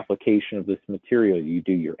great application of this material. You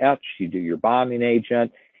do your etch, you do your bonding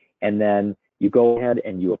agent, and then You go ahead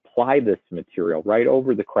and you apply this material right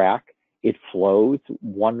over the crack. It flows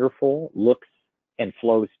wonderful, looks and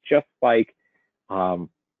flows just like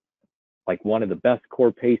one of the best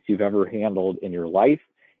core pastes you've ever handled in your life.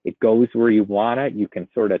 It goes where you want it. You can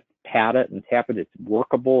sort of pat it and tap it. It's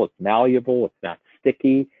workable, it's malleable, it's not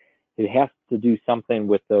sticky. It has to do something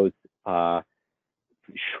with those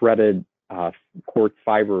shredded quartz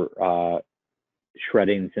fiber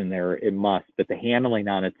shreddings in there. It must, but the handling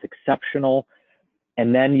on it's exceptional.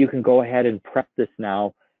 And then you can go ahead and prep this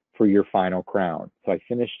now for your final crown. So I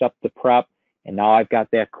finished up the prep, and now I've got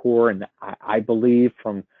that core, and I believe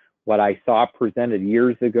from what I saw presented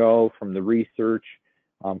years ago from the research,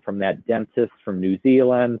 from that dentist from New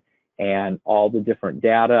Zealand, and all the different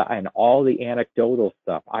data and all the anecdotal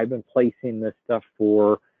stuff. I've been placing this stuff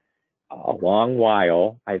for a long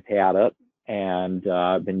while. I've had it and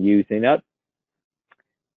been using it.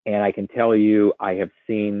 And I can tell you, I have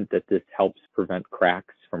seen that this helps prevent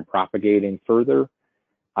cracks from propagating further.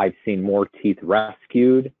 I've seen more teeth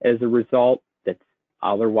rescued as a result that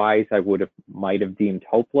otherwise I might have deemed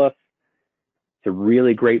hopeless. It's a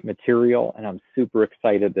really great material, and I'm super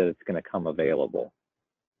excited that it's going to come available.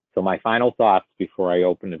 So my final thoughts before I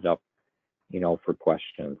open it up, for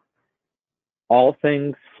questions. All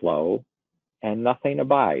things flow and nothing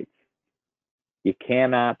abides. You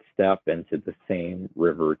cannot step into the same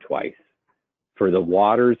river twice, for the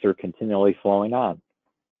waters are continually flowing on.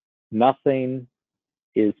 Nothing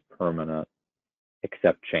is permanent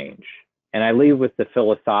except change. And I leave with the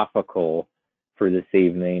philosophical for this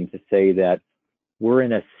evening to say that we're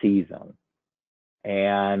in a season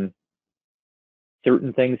and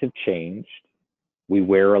certain things have changed. We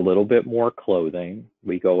wear a little bit more clothing.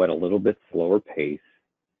 We go at a little bit slower pace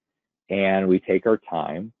and we take our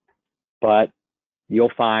time. But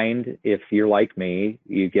you'll find if you're like me,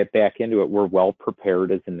 you get back into it, we're well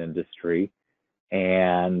prepared as an industry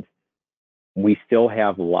and we still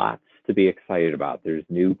have lots to be excited about. There's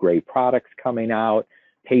new great products coming out.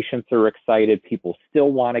 Patients are excited. People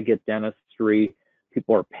still want to get dentistry.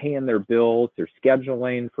 People are paying their bills. They're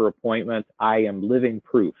scheduling for appointments. I am living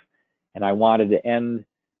proof. And I wanted to end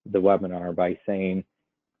the webinar by saying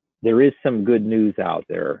there is some good news out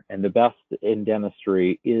there, and the best in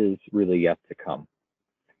dentistry is really yet to come.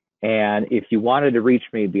 And if you wanted to reach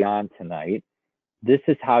me beyond tonight, this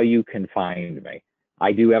is how you can find me.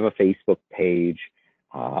 I do have a Facebook page.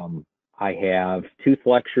 I have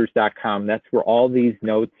toothlectures.com. That's where all these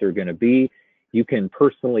notes are going to be. You can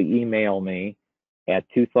personally email me at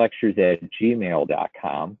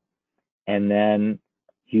toothlectures@gmail.com. And then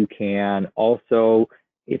you can also,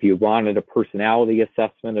 if you wanted a personality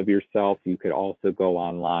assessment of yourself, you could also go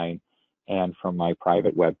online and from my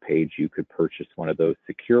private web page, you could purchase one of those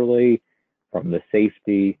securely from the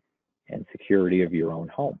safety and security of your own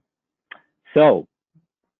home. So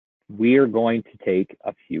we are going to take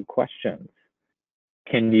a few questions.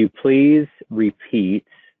 Can you please repeat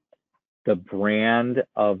the brand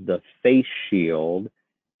of the face shield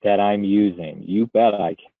that I'm using? You bet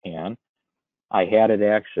I can. I had it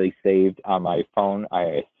actually saved on my phone.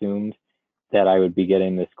 I assumed that I would be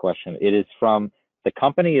getting this question. It is from, the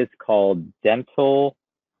company is called Dental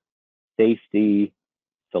Safety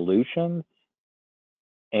Solutions,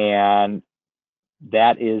 and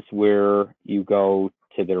that is where you go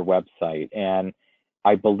to their website. And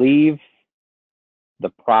I believe the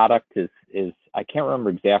product is I can't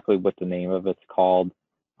remember exactly what the name of it's called,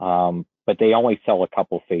 but they only sell a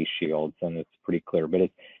couple face shields and it's pretty clear, but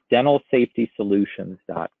it's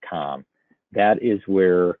dentalsafetysolutions.com. That is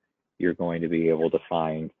where you're going to be able to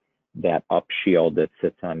find that up shield that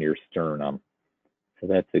sits on your sternum. So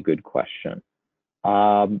that's a good question.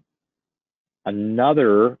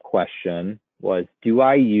 Another question was, do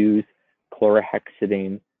I use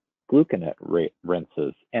chlorhexidine gluconate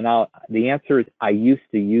rinses? And the answer is I used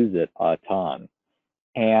to use it a ton.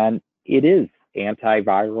 And it is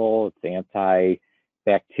antiviral, it's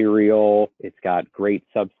antibacterial, it's got great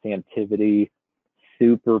substantivity,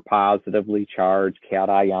 super positively charged,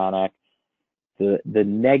 cationic. The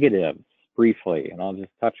negatives, briefly, and I'll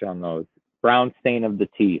just touch on those. Brown stain of the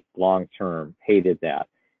teeth, long term, hated that.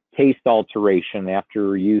 Taste alteration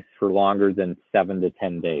after use for longer than 7 to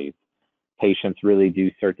 10 days. Patients really do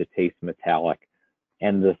start to taste metallic.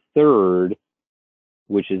 And the third,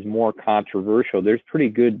 which is more controversial, there's pretty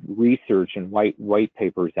good research and white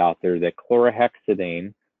papers out there that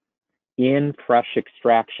chlorhexidine in fresh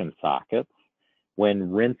extraction sockets,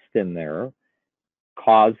 when rinsed in there,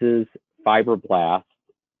 causes fibroblasts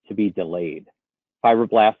to be delayed.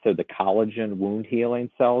 Fibroblasts are the collagen wound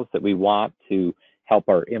healing cells that we want to help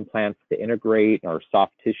our implants to integrate, our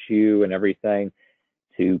soft tissue and everything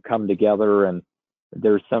to come together. And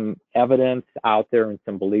there's some evidence out there and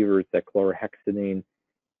some believers that chlorhexidine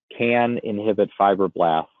can inhibit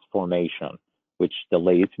fibroblast formation, which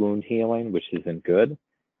delays wound healing, which isn't good.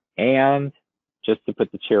 And just to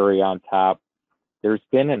put the cherry on top, there's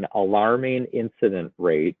been an alarming incident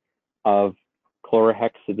rate of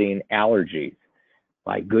chlorhexidine allergies.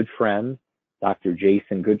 My good friend, Dr.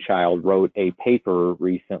 Jason Goodchild, wrote a paper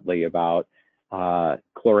recently about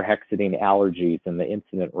chlorhexidine allergies and the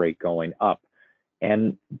incident rate going up.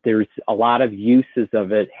 And there's a lot of uses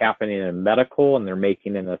of it happening in medical, and they're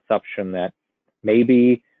making an assumption that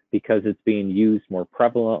maybe because it's being used more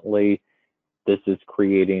prevalently, this is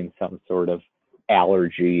creating some sort of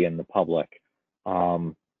allergy in the public.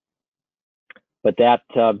 But that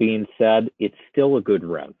being said, it's still a good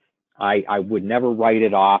rinse. I would never write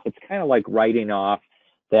it off. It's kind of like writing off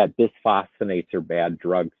that bisphosphonates are bad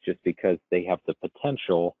drugs just because they have the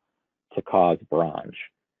potential to cause bronch.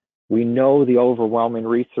 We know the overwhelming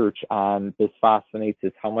research on bisphosphonates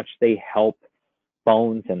is how much they help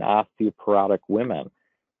bones and osteoporotic women.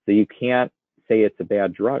 So you can't say it's a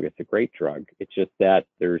bad drug. It's a great drug. It's just that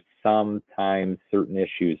there's sometimes certain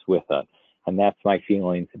issues with it. And that's my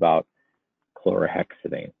feelings about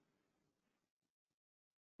chlorhexidine.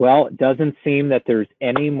 Well, it doesn't seem that there's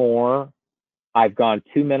any more. I've gone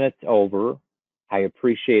 2 minutes over. I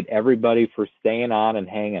appreciate everybody for staying on and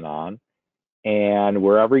hanging on. And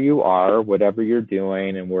wherever you are, whatever you're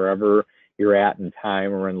doing, and wherever you're at in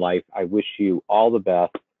time or in life, I wish you all the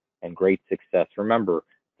best and great success. Remember,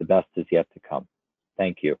 the best is yet to come.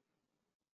 Thank you.